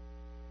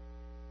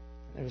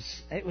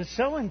 It was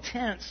so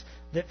intense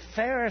that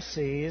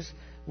Pharisees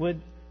would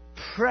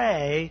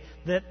pray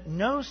that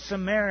no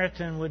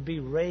Samaritan would be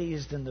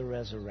raised in the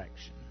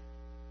resurrection.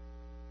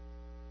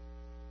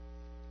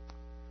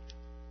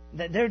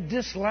 That their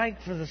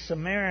dislike for the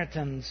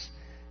Samaritans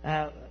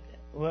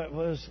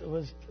was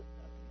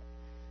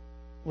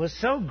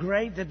so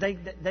great that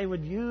they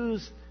would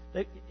use,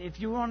 if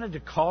you wanted to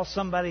call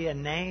somebody a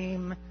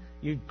name,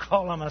 you'd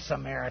call them a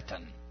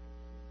Samaritan.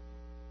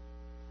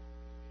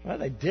 Well,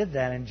 they did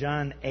that in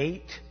John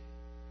 8.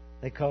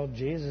 They called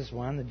Jesus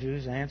one. The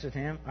Jews answered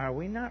him, "Are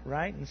we not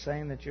right in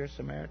saying that you're a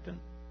Samaritan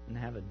and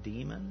have a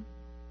demon?"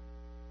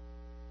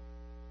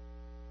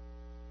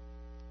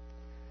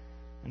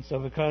 And so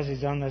because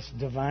he's on this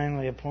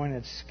divinely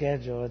appointed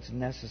schedule, it's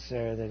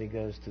necessary that he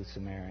goes to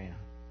Samaria.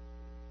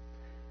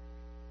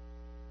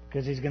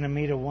 Because he's going to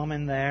meet a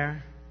woman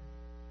there.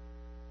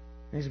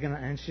 And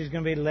she's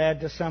going to be led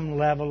to some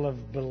level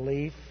of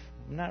belief.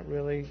 I'm not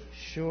really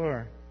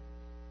sure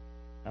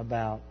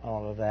about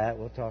all of that.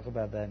 We'll talk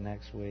about that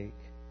next week.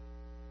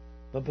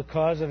 But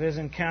because of his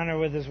encounter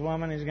with this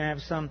woman, he's going to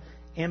have some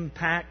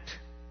impact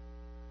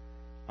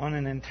on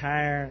an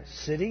entire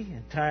city,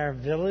 entire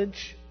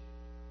village.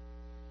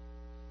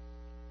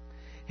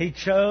 He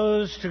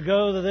chose to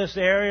go to this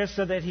area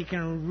so that he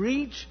can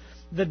reach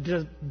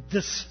the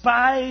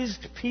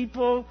despised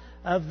people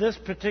of this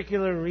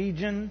particular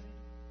region.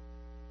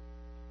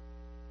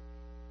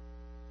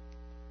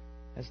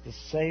 As the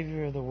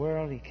Savior of the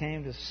world, He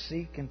came to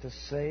seek and to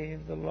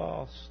save the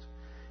lost.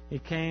 He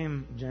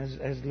came,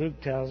 as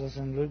Luke tells us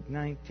in Luke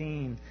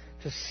 19,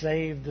 to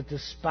save the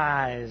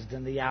despised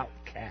and the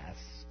outcast.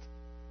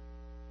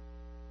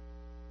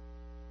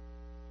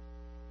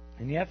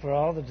 And yet, for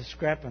all the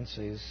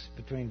discrepancies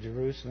between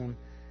Jerusalem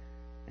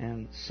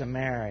and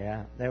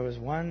Samaria, there was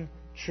one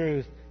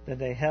truth that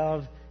they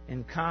held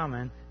in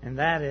common, and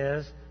that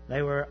is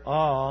they were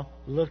all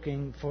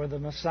looking for the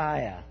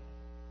Messiah.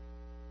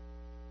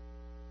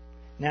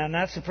 Now,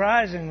 not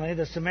surprisingly,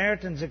 the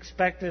Samaritans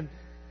expected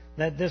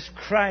that this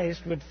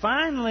Christ would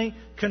finally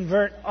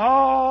convert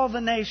all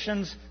the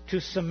nations to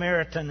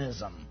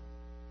Samaritanism.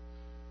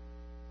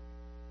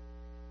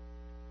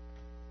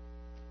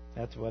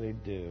 That's what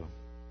He'd do.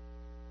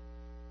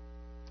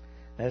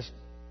 This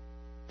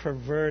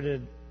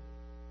perverted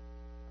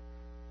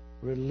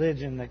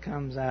religion that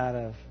comes out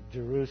of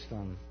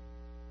Jerusalem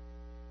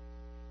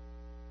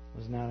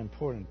was not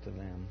important to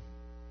them.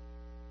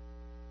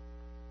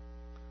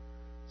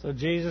 So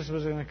Jesus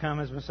was going to come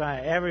as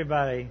Messiah.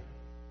 Everybody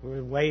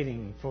was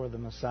waiting for the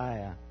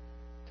Messiah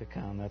to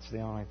come. That's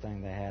the only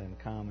thing they had in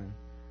common.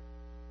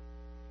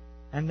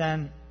 And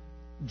then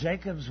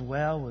Jacob's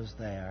well was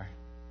there.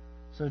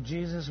 So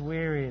Jesus,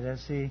 wearied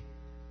as he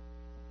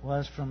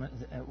was from his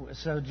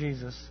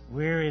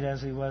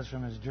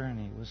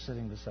journey, was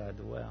sitting beside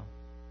the well.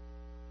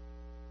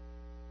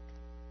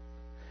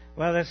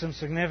 Well, there's some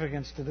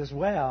significance to this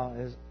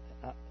well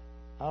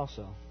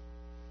also.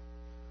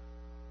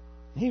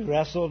 He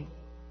wrestled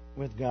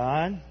with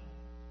God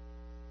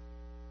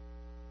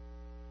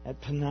at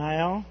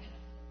Peniel.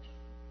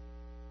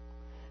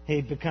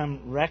 He'd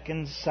become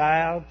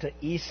reconciled to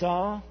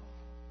Esau.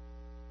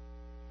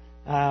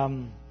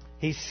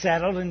 He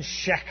settled in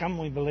Shechem.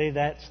 We believe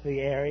that's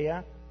the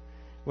area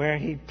where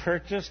he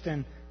purchased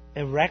and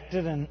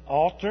erected an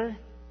altar.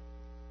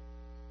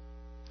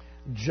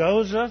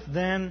 Joseph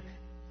then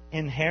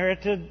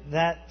inherited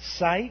that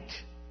site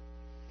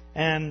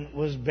and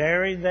was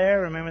buried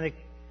there. Remember, they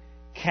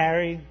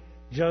carried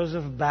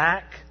Joseph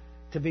back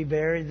to be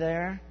buried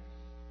there.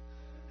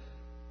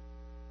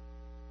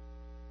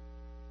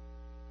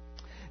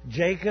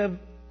 Jacob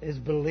is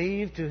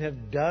believed to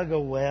have dug a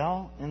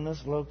well in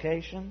this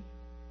location.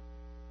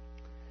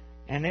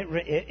 And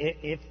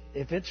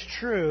if it's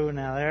true,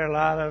 now there are a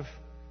lot of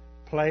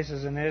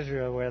places in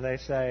Israel where they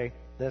say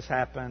this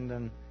happened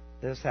and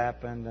this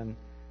happened, and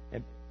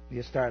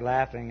you start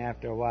laughing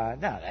after a while.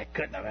 No, that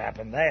couldn't have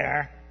happened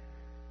there.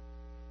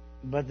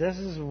 But this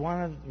is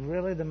one of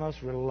really the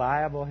most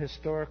reliable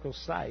historical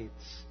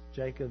sites,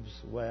 Jacob's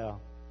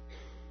well.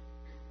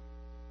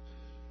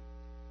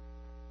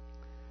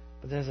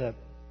 But there's a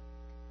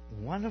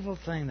wonderful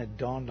thing that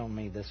dawned on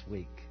me this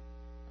week,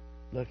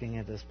 looking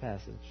at this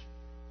passage.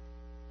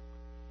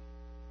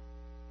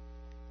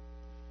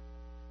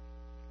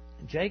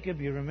 Jacob,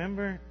 you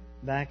remember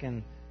back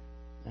in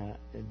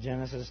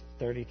Genesis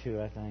 32,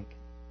 I think,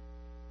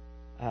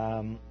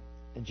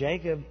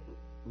 Jacob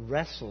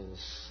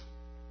wrestles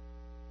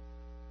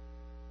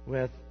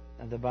with,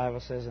 the Bible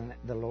says,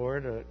 the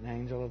Lord, or an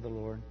angel of the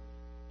Lord.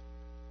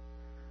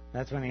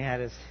 That's when he had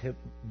his hip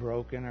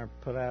broken or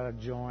put out of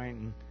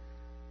joint,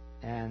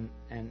 and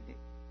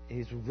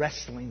he's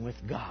wrestling with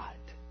God.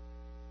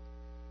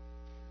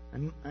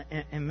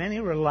 And many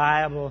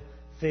reliable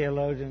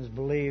theologians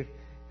believe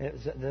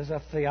there's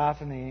a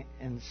theophany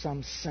in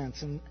some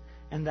sense,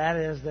 and that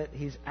is that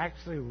he's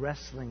actually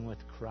wrestling with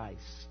Christ.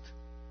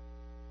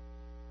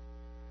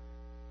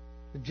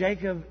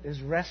 Jacob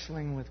is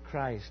wrestling with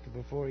Christ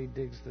before he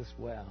digs this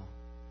well.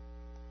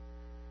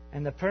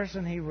 And the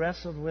person he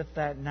wrestled with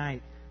that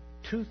night,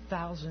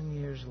 2,000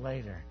 years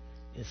later,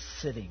 is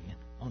sitting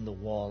on the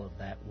wall of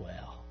that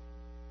well.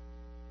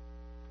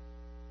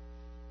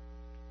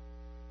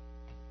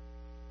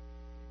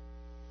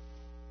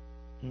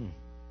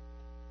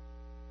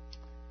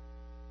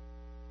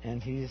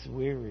 And he's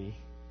weary.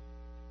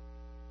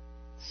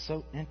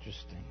 So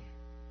interesting.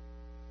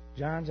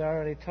 John's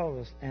already told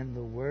us, and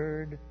the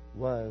Word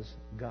was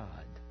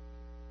God.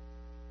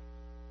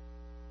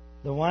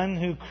 The one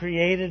who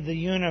created the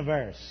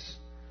universe.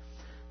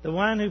 The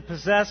one who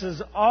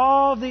possesses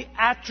all the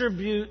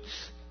attributes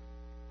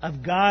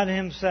of God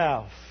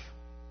Himself.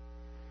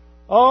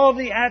 All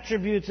the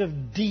attributes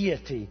of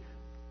deity,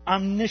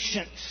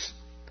 omniscience,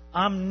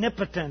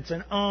 omnipotence,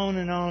 and on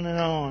and on and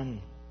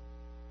on.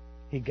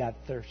 He got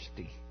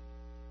thirsty.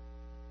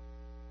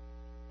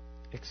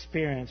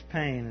 Experienced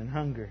pain and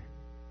hunger.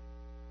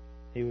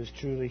 He was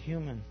truly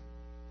human.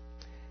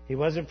 He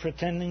wasn't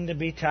pretending to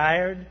be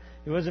tired.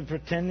 He wasn't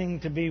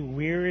pretending to be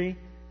weary.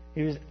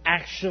 He was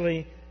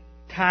actually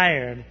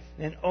tired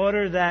in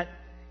order that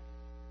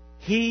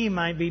he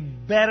might be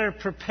better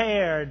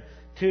prepared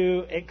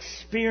to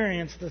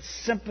experience the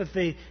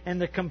sympathy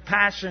and the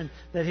compassion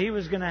that he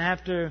was going to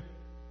have to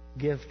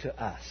give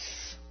to us.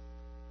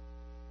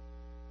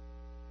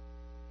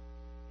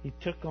 He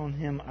took on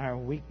him our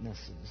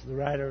weaknesses. The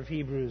writer of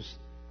Hebrews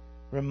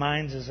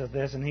reminds us of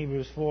this in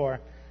Hebrews 4.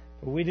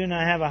 For we do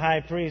not have a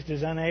high priest who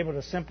is unable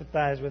to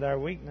sympathize with our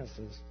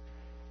weaknesses,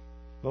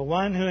 but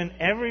one who in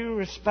every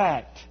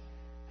respect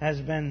has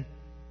been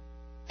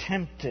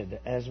tempted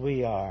as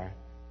we are,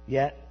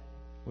 yet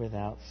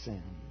without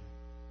sin.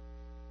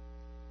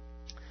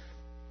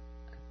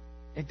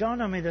 It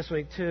dawned on me this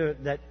week, too,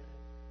 that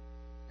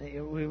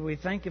we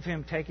think of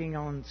him taking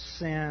on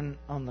sin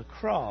on the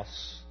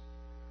cross,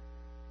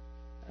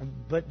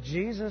 but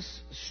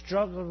Jesus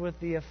struggled with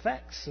the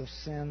effects of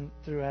sin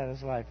throughout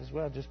his life as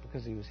well, just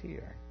because he was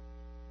here.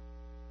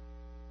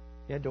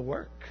 He had to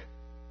work.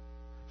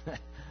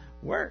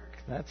 Work.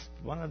 That's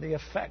one of the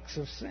effects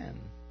of sin.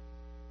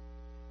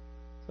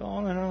 So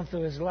on and on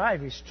through his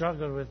life, he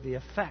struggled with the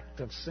effect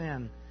of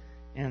sin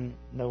in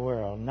the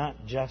world,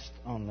 not just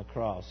on the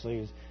cross. So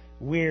he was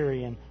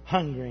weary and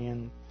hungry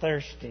and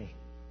thirsty.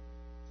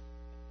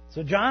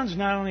 So John's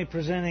not only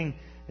presenting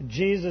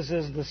Jesus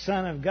as the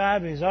Son of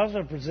God, but he's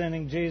also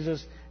presenting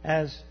Jesus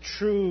as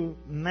true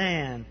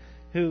man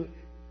who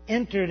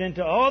entered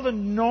into all the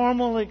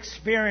normal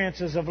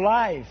experiences of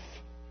life.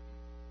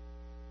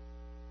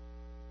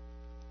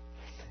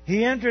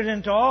 He entered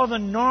into all the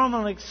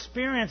normal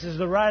experiences,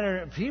 the writer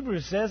of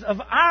Hebrews says, of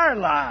our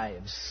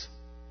lives.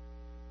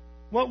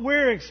 What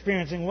we're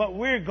experiencing, what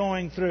we're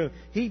going through.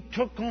 He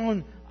took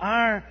on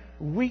our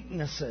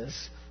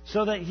weaknesses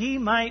so that he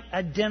might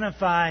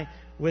identify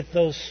with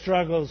those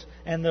struggles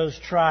and those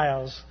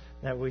trials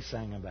that we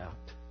sang about.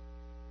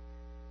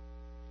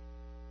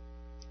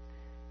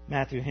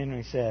 Matthew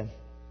Henry said,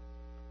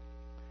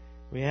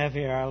 we have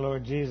here our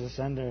Lord Jesus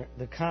under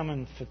the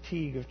common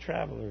fatigue of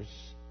travelers.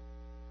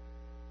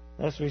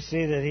 Thus we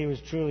see that he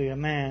was truly a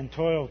man.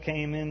 Toil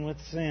came in with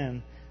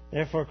sin.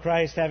 Therefore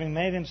Christ, having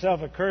made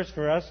himself a curse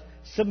for us,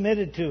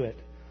 submitted to it.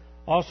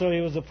 Also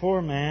he was a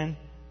poor man,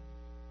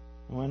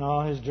 and went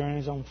all his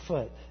journeys on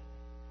foot.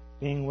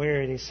 Being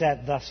wearied, he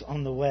sat thus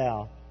on the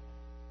well.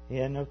 He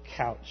had no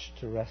couch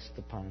to rest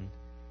upon.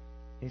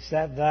 He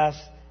sat thus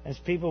as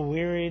people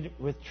wearied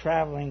with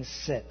traveling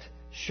sit.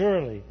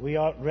 Surely we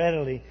ought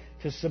readily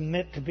to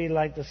submit to be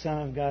like the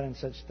Son of God in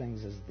such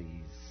things as these.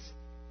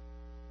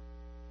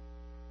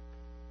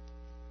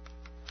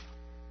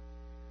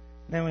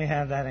 Then we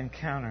have that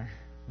encounter.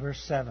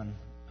 Verse 7.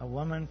 A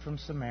woman from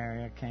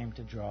Samaria came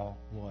to draw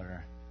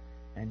water.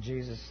 And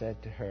Jesus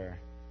said to her,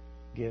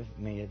 give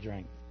me a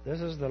drink.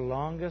 This is the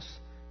longest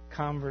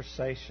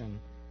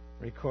conversation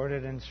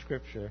recorded in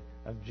Scripture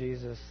of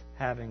Jesus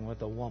having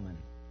with a woman.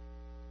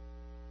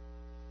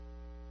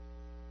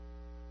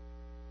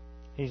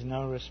 He's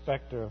no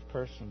respecter of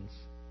persons.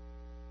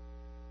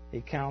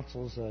 He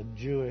counsels a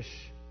Jewish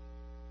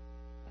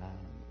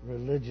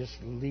religious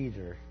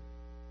leader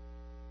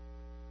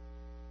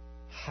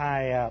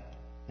high up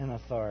in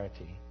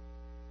authority.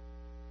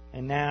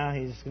 And now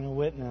he's going to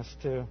witness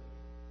to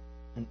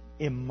an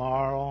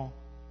immoral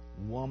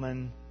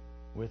woman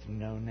with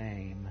no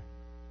name.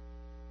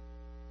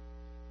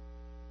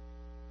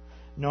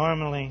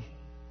 Normally,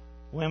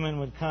 women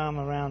would come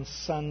around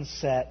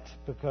sunset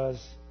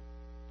because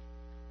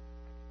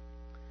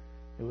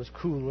it was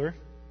cooler.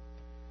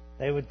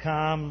 They would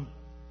come,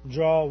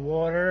 draw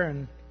water,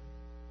 and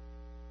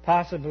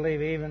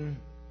possibly even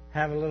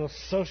have a little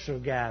social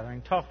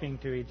gathering, talking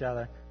to each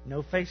other.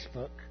 No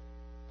Facebook.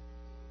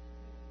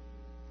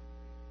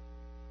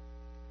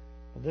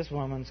 But this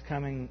woman's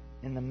coming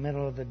in the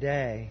middle of the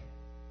day,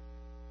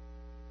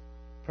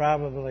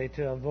 probably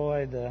to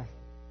avoid the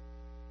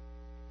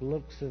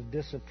looks of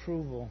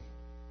disapproval,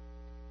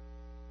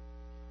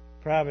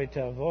 probably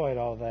to avoid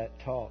all that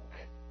talk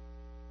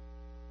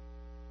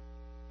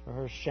for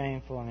her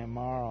shameful and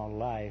immoral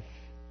life.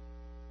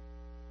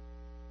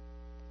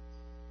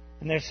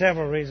 And there's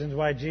several reasons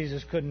why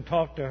Jesus couldn't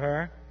talk to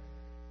her,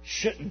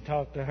 shouldn't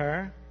talk to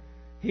her.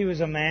 He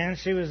was a man,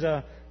 she was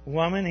a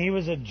woman, he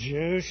was a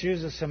Jew, she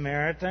was a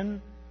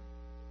Samaritan.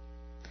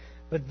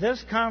 But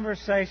this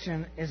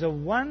conversation is a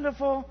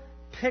wonderful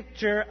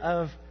picture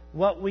of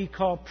what we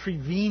call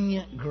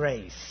prevenient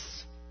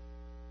grace.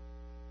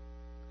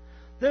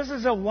 This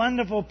is a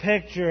wonderful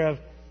picture of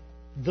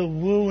the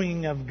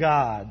wooing of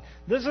God.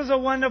 This is a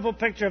wonderful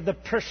picture of the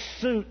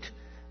pursuit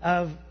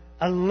of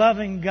a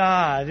loving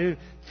God who,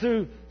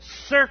 through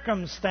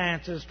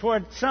circumstances,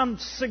 toward some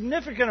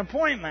significant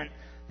appointment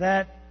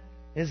that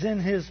is in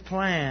His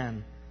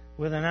plan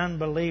with an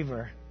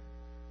unbeliever,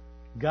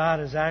 God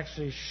is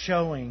actually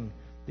showing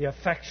the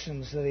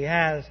affections that He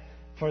has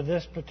for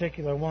this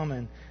particular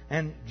woman.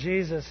 And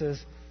Jesus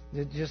is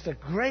just a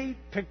great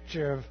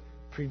picture of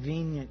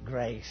prevenient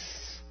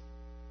grace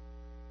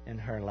in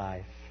her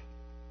life.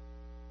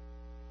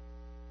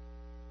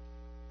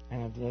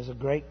 And there's a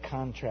great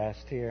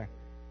contrast here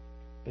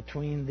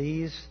between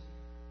these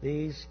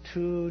these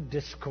two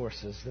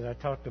discourses that I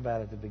talked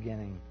about at the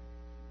beginning.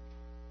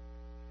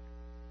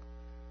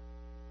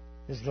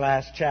 This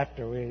last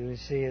chapter, we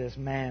see this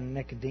man,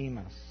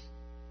 Nicodemus.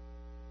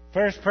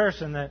 First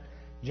person that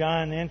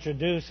John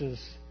introduces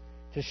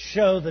to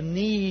show the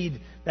need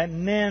that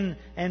men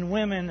and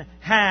women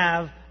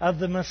have of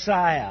the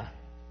Messiah.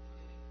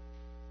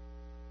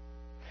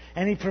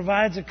 And he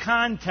provides a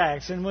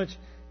context in which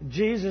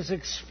Jesus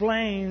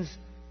explains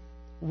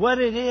what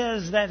it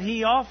is that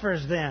he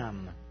offers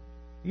them.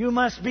 You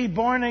must be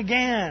born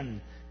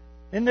again.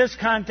 In this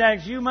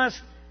context, you must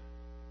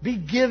be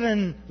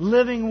given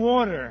living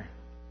water.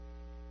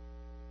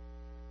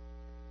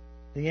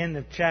 The end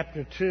of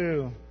chapter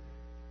 2,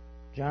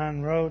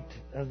 John wrote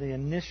of the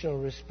initial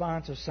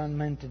response of some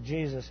men to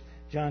Jesus.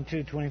 John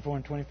 2:24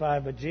 and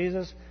 25. But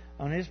Jesus,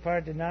 on his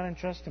part, did not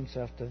entrust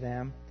himself to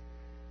them,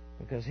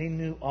 because he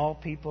knew all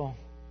people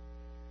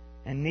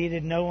and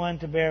needed no one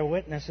to bear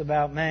witness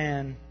about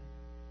man,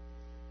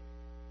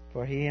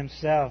 for he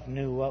himself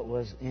knew what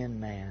was in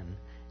man.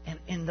 And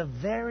in the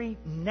very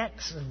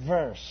next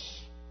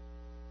verse,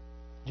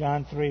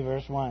 John 3,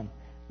 verse 1,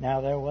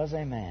 now there was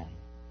a man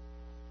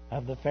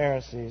of the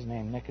Pharisees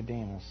named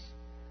Nicodemus,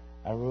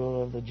 a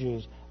ruler of the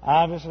Jews.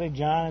 Obviously,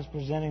 John is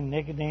presenting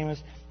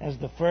Nicodemus as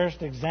the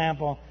first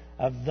example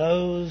of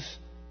those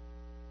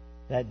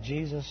that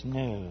Jesus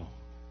knew.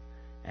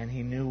 And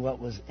he knew what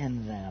was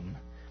in them.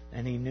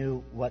 And he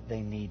knew what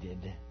they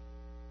needed.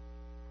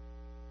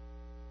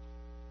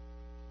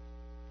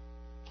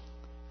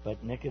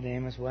 But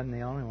Nicodemus wasn't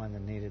the only one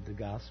that needed the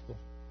gospel.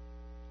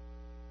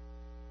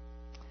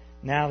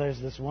 Now there's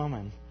this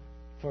woman.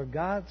 For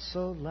God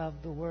so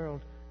loved the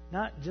world,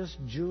 not just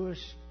Jewish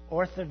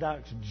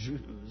Orthodox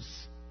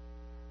Jews,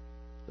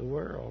 the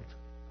world.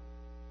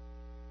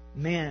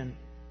 Men,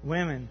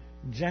 women,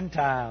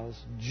 Gentiles,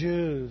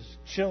 Jews,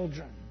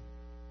 children,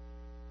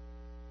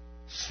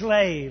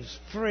 slaves,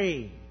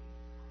 free.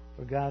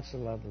 For God so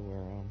loved the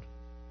world.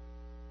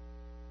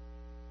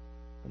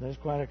 But there's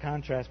quite a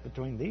contrast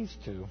between these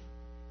two.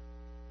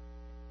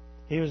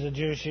 He was a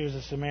Jew, she was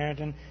a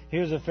Samaritan. He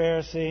was a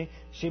Pharisee,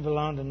 she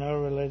belonged to no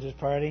religious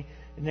party.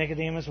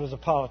 Nicodemus was a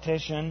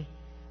politician.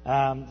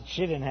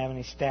 She didn't have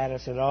any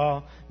status at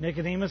all.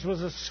 Nicodemus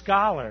was a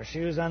scholar.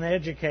 She was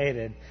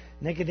uneducated.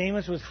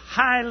 Nicodemus was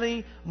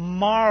highly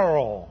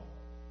moral.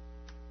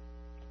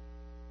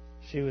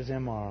 She was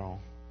immoral.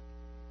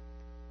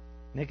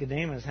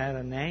 Nicodemus had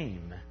a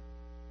name.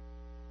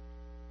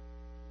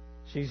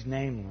 She's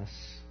nameless.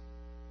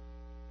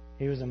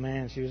 He was a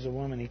man, she was a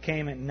woman. He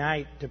came at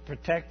night to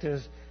protect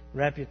his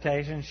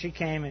reputation. She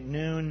came at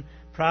noon,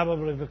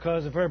 probably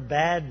because of her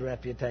bad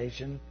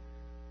reputation.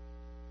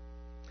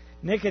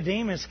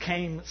 Nicodemus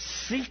came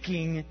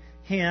seeking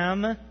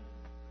him.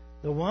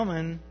 The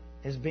woman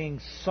is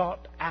being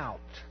sought out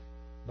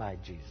by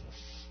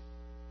Jesus.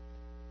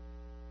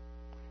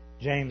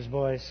 James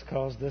Boyce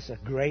calls this a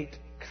great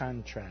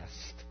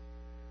contrast.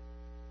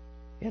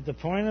 Yet the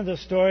point of the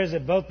story is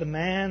that both the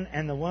man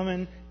and the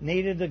woman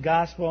needed the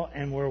gospel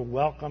and were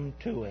welcome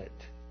to it.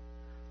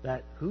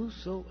 That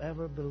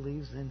whosoever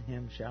believes in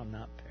him shall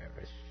not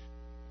perish.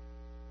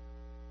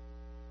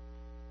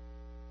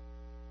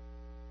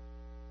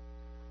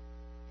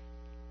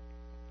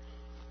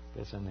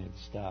 Guess I need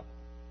to stop.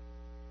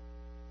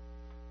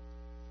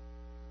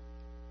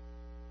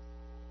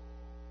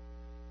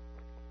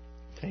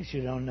 In case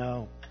you don't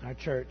know, our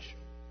church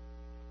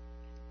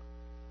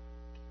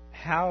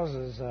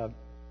houses a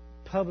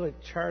public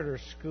charter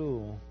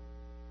school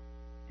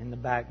in the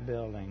back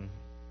building.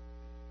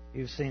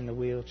 You've seen the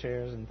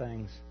wheelchairs and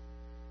things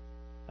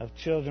of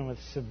children with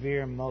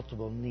severe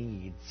multiple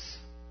needs.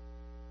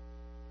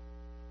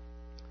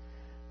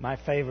 My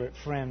favorite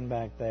friend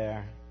back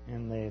there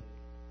in the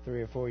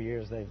 3 or 4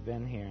 years they've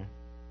been here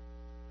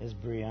is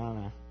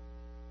Brianna.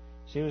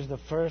 She was the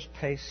first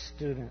PACE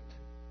student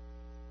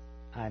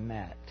I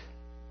met.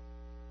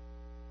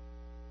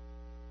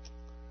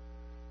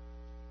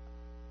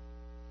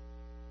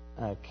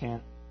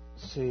 Can't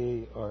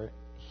see or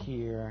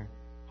hear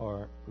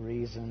or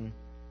reason.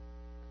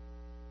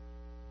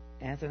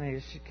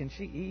 Anthony, can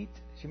she eat?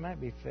 She might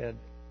be fed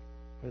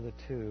with a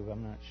tube.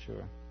 I'm not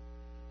sure.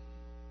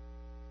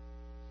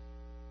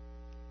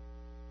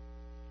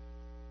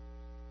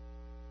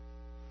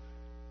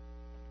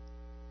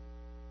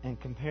 And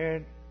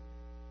compared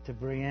to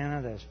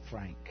Brianna, there's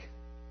Frank.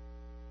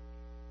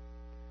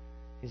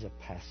 He's a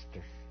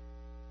pastor.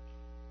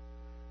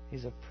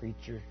 He's a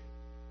preacher.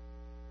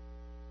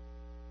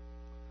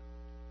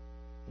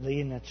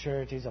 Leading a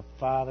church. He's a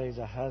father. He's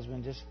a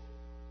husband.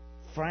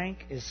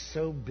 Frank is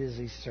so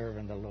busy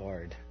serving the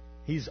Lord.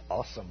 He's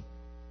awesome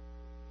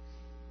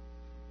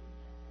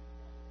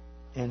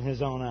in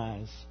his own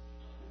eyes.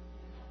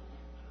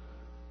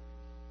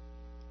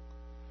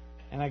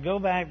 And I go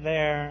back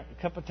there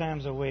a couple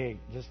times a week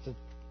just to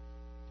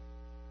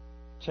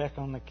check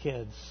on the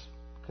kids,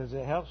 because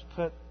it helps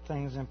put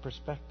things in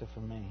perspective for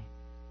me.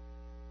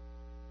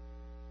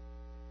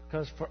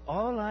 Because for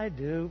all I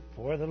do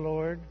for the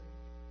Lord,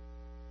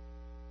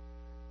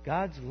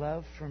 God's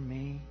love for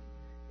me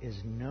is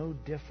no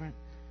different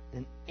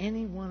than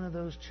any one of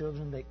those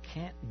children that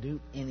can't do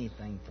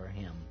anything for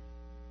Him.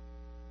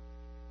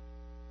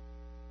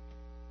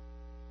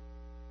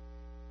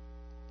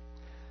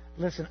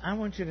 Listen, I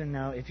want you to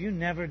know, if you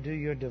never do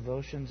your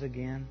devotions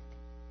again,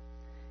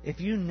 if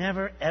you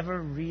never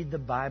ever read the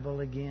Bible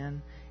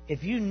again,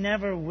 if you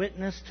never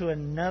witness to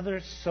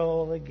another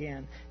soul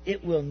again,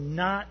 it will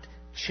not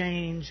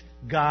change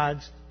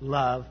God's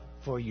love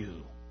for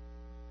you.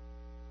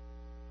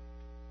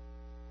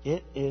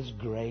 It is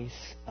grace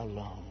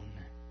alone.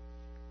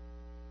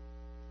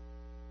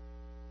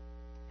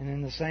 And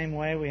in the same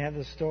way, we have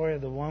the story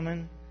of the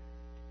woman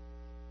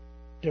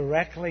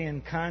directly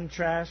in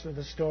contrast with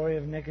the story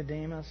of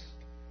Nicodemus.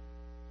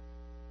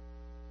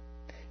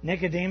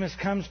 Nicodemus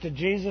comes to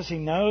Jesus. He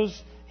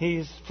knows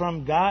He's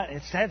from God.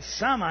 It's had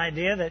some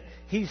idea that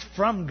He's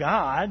from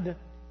God.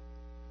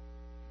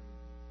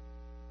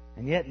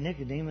 And yet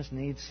Nicodemus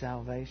needs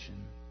salvation.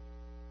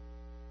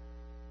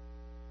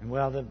 And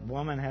well, the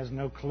woman has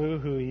no clue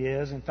who He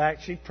is. In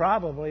fact, she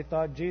probably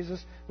thought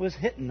Jesus was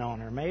hitting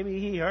on her. Maybe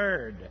he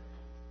heard.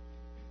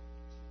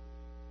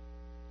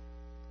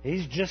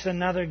 He's just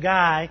another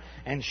guy,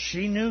 and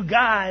she knew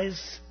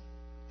guys.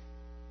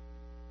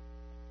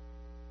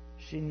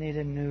 She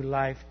needed new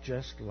life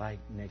just like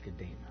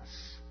Nicodemus.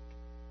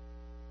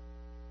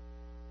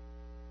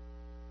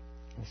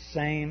 The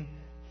same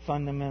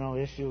fundamental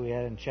issue we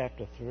had in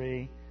chapter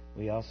 3,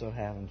 we also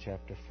have in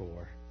chapter 4.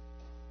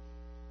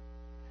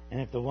 And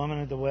if the woman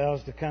at the well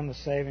is to come to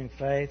saving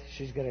faith,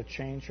 she's got to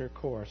change her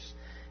course.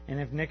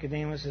 And if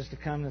Nicodemus is to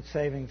come to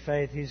saving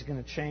faith, he's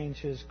going to change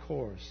his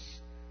course.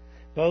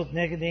 Both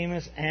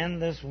Nicodemus and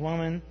this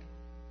woman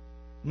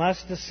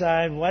must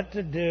decide what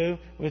to do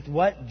with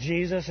what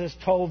Jesus has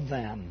told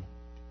them.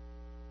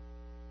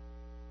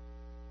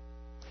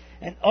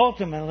 And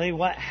ultimately,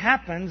 what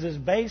happens is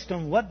based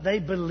on what they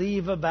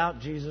believe about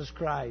Jesus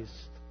Christ.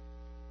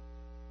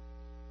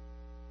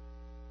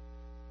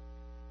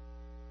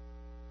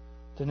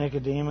 To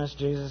Nicodemus,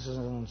 Jesus is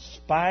an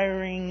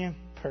inspiring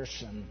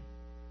person.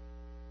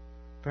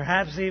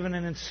 Perhaps even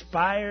an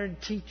inspired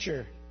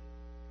teacher.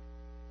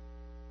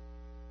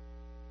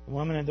 The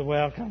woman at the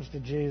well comes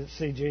to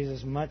see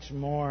Jesus much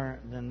more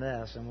than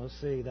this, and we'll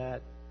see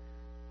that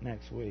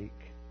next week.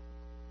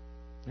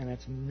 And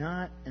it's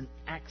not an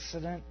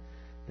accident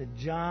that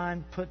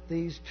John put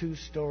these two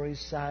stories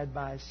side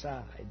by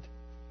side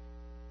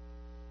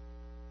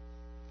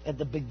at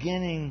the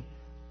beginning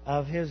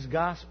of his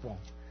gospel.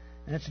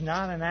 And it's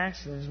not an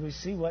accident as we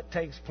see what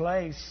takes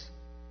place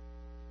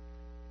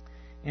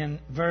in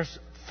verse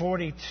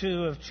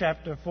 42 of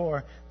chapter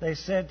 4. They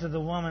said to the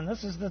woman,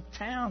 this is the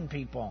town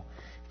people,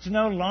 it's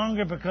no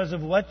longer because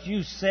of what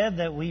you said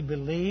that we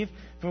believe,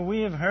 for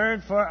we have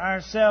heard for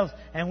ourselves,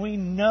 and we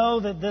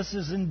know that this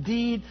is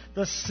indeed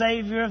the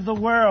Savior of the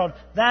world.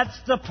 That's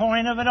the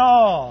point of it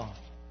all.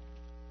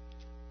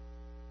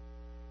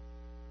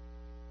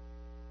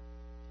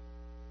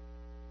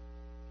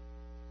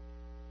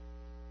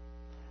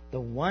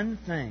 The one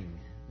thing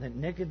that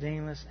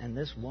Nicodemus and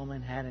this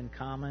woman had in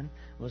common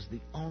was the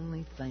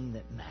only thing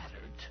that mattered.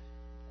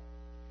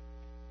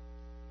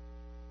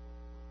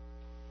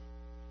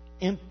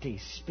 Empty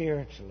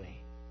spiritually,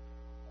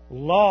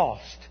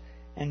 lost,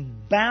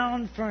 and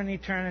bound for an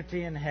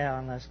eternity in hell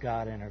unless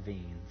God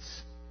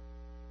intervenes.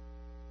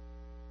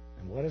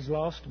 And what does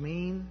lost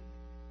mean?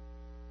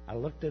 I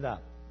looked it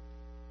up.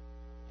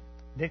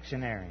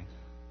 Dictionary.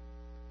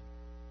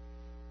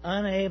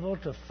 Unable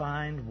to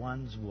find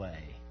one's way.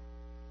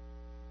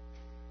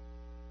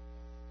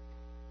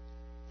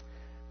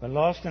 But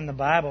lost in the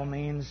Bible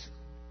means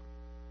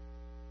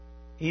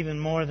even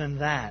more than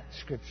that,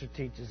 Scripture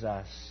teaches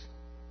us.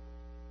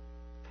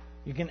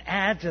 You can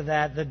add to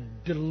that the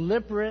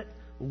deliberate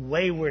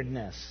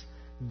waywardness,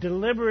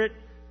 deliberate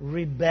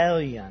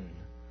rebellion.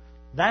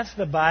 That's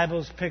the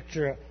Bible's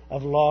picture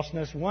of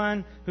lostness.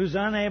 One who's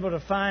unable to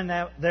find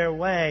their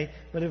way,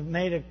 but have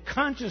made a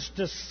conscious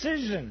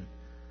decision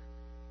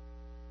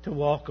to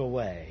walk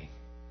away.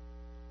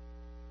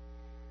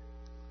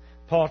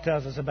 Paul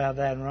tells us about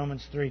that in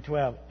Romans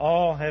 3:12.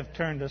 All have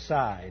turned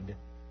aside.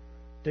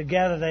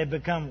 Together they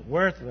become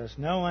worthless.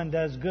 No one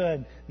does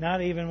good,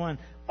 not even one.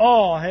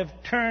 All have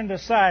turned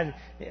aside,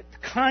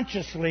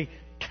 consciously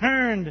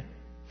turned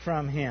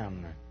from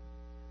Him.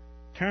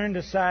 Turned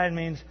aside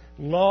means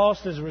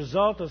lost as a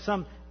result of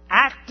some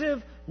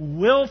active,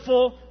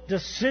 willful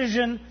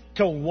decision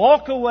to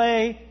walk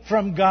away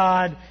from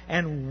God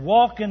and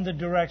walk in the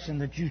direction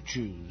that you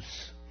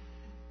choose.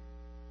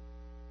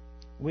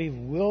 We've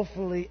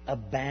willfully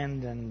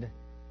abandoned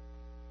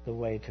the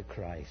way to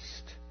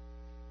Christ.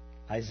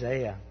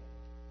 Isaiah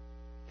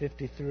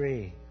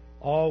 53.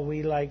 All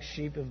we like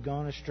sheep have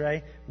gone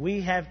astray.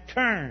 We have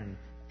turned,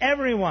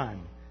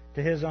 everyone,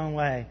 to his own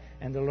way,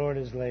 and the Lord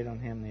has laid on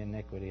him the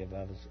iniquity of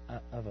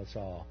us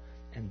all.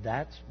 And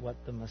that's what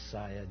the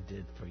Messiah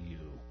did for you.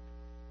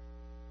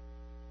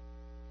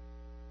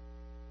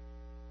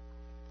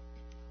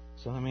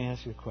 So let me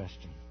ask you a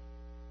question.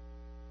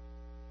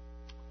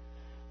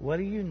 What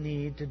do you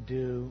need to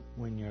do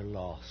when you're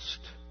lost?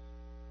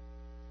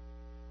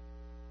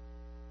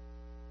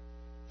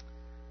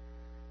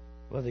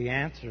 Well, the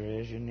answer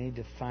is you need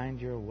to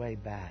find your way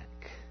back.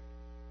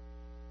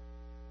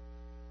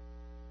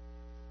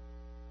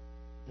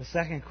 The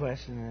second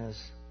question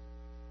is,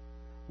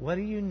 what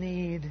do you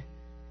need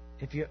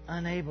if you're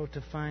unable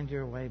to find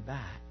your way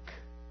back?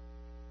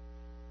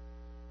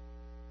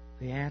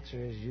 The answer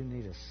is you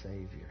need a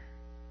Savior.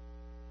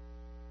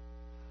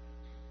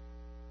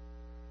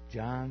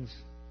 John's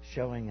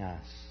showing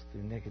us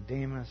through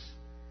Nicodemus,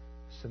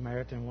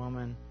 Samaritan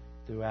woman,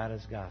 throughout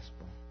his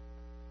gospel.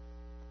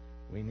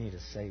 We need a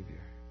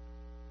Savior.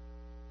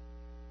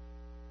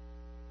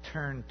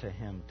 Turn to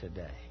Him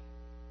today.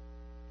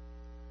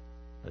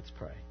 Let's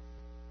pray.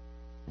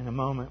 In a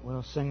moment,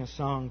 we'll sing a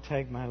song,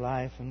 Take My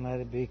Life, and let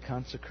it be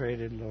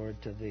consecrated,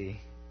 Lord, to Thee.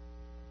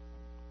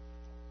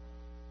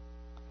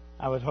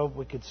 I would hope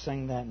we could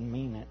sing that and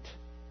mean it.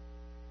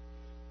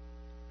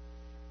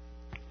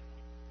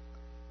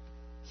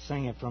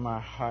 Sing it from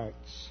our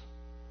hearts.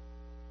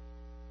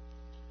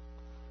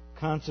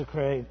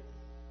 Consecrate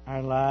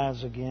our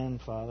lives again,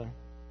 Father,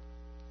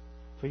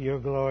 for Your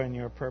glory and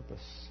Your purpose.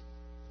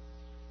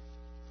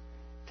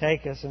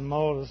 Take us and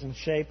mold us and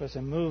shape us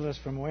and move us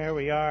from where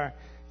we are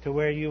to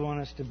where You want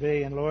us to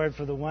be. And Lord,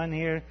 for the one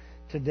here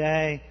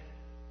today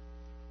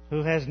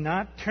who has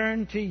not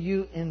turned to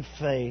You in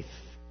faith,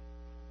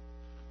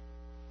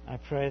 I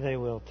pray they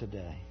will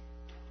today.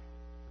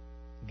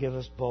 Give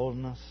us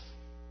boldness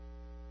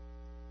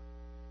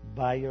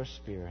by Your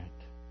Spirit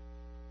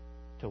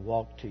to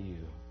walk to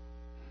You,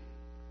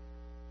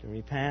 to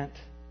repent,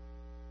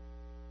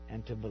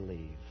 and to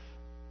believe.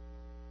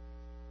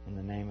 In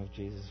the name of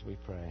Jesus we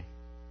pray.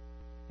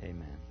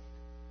 Amen.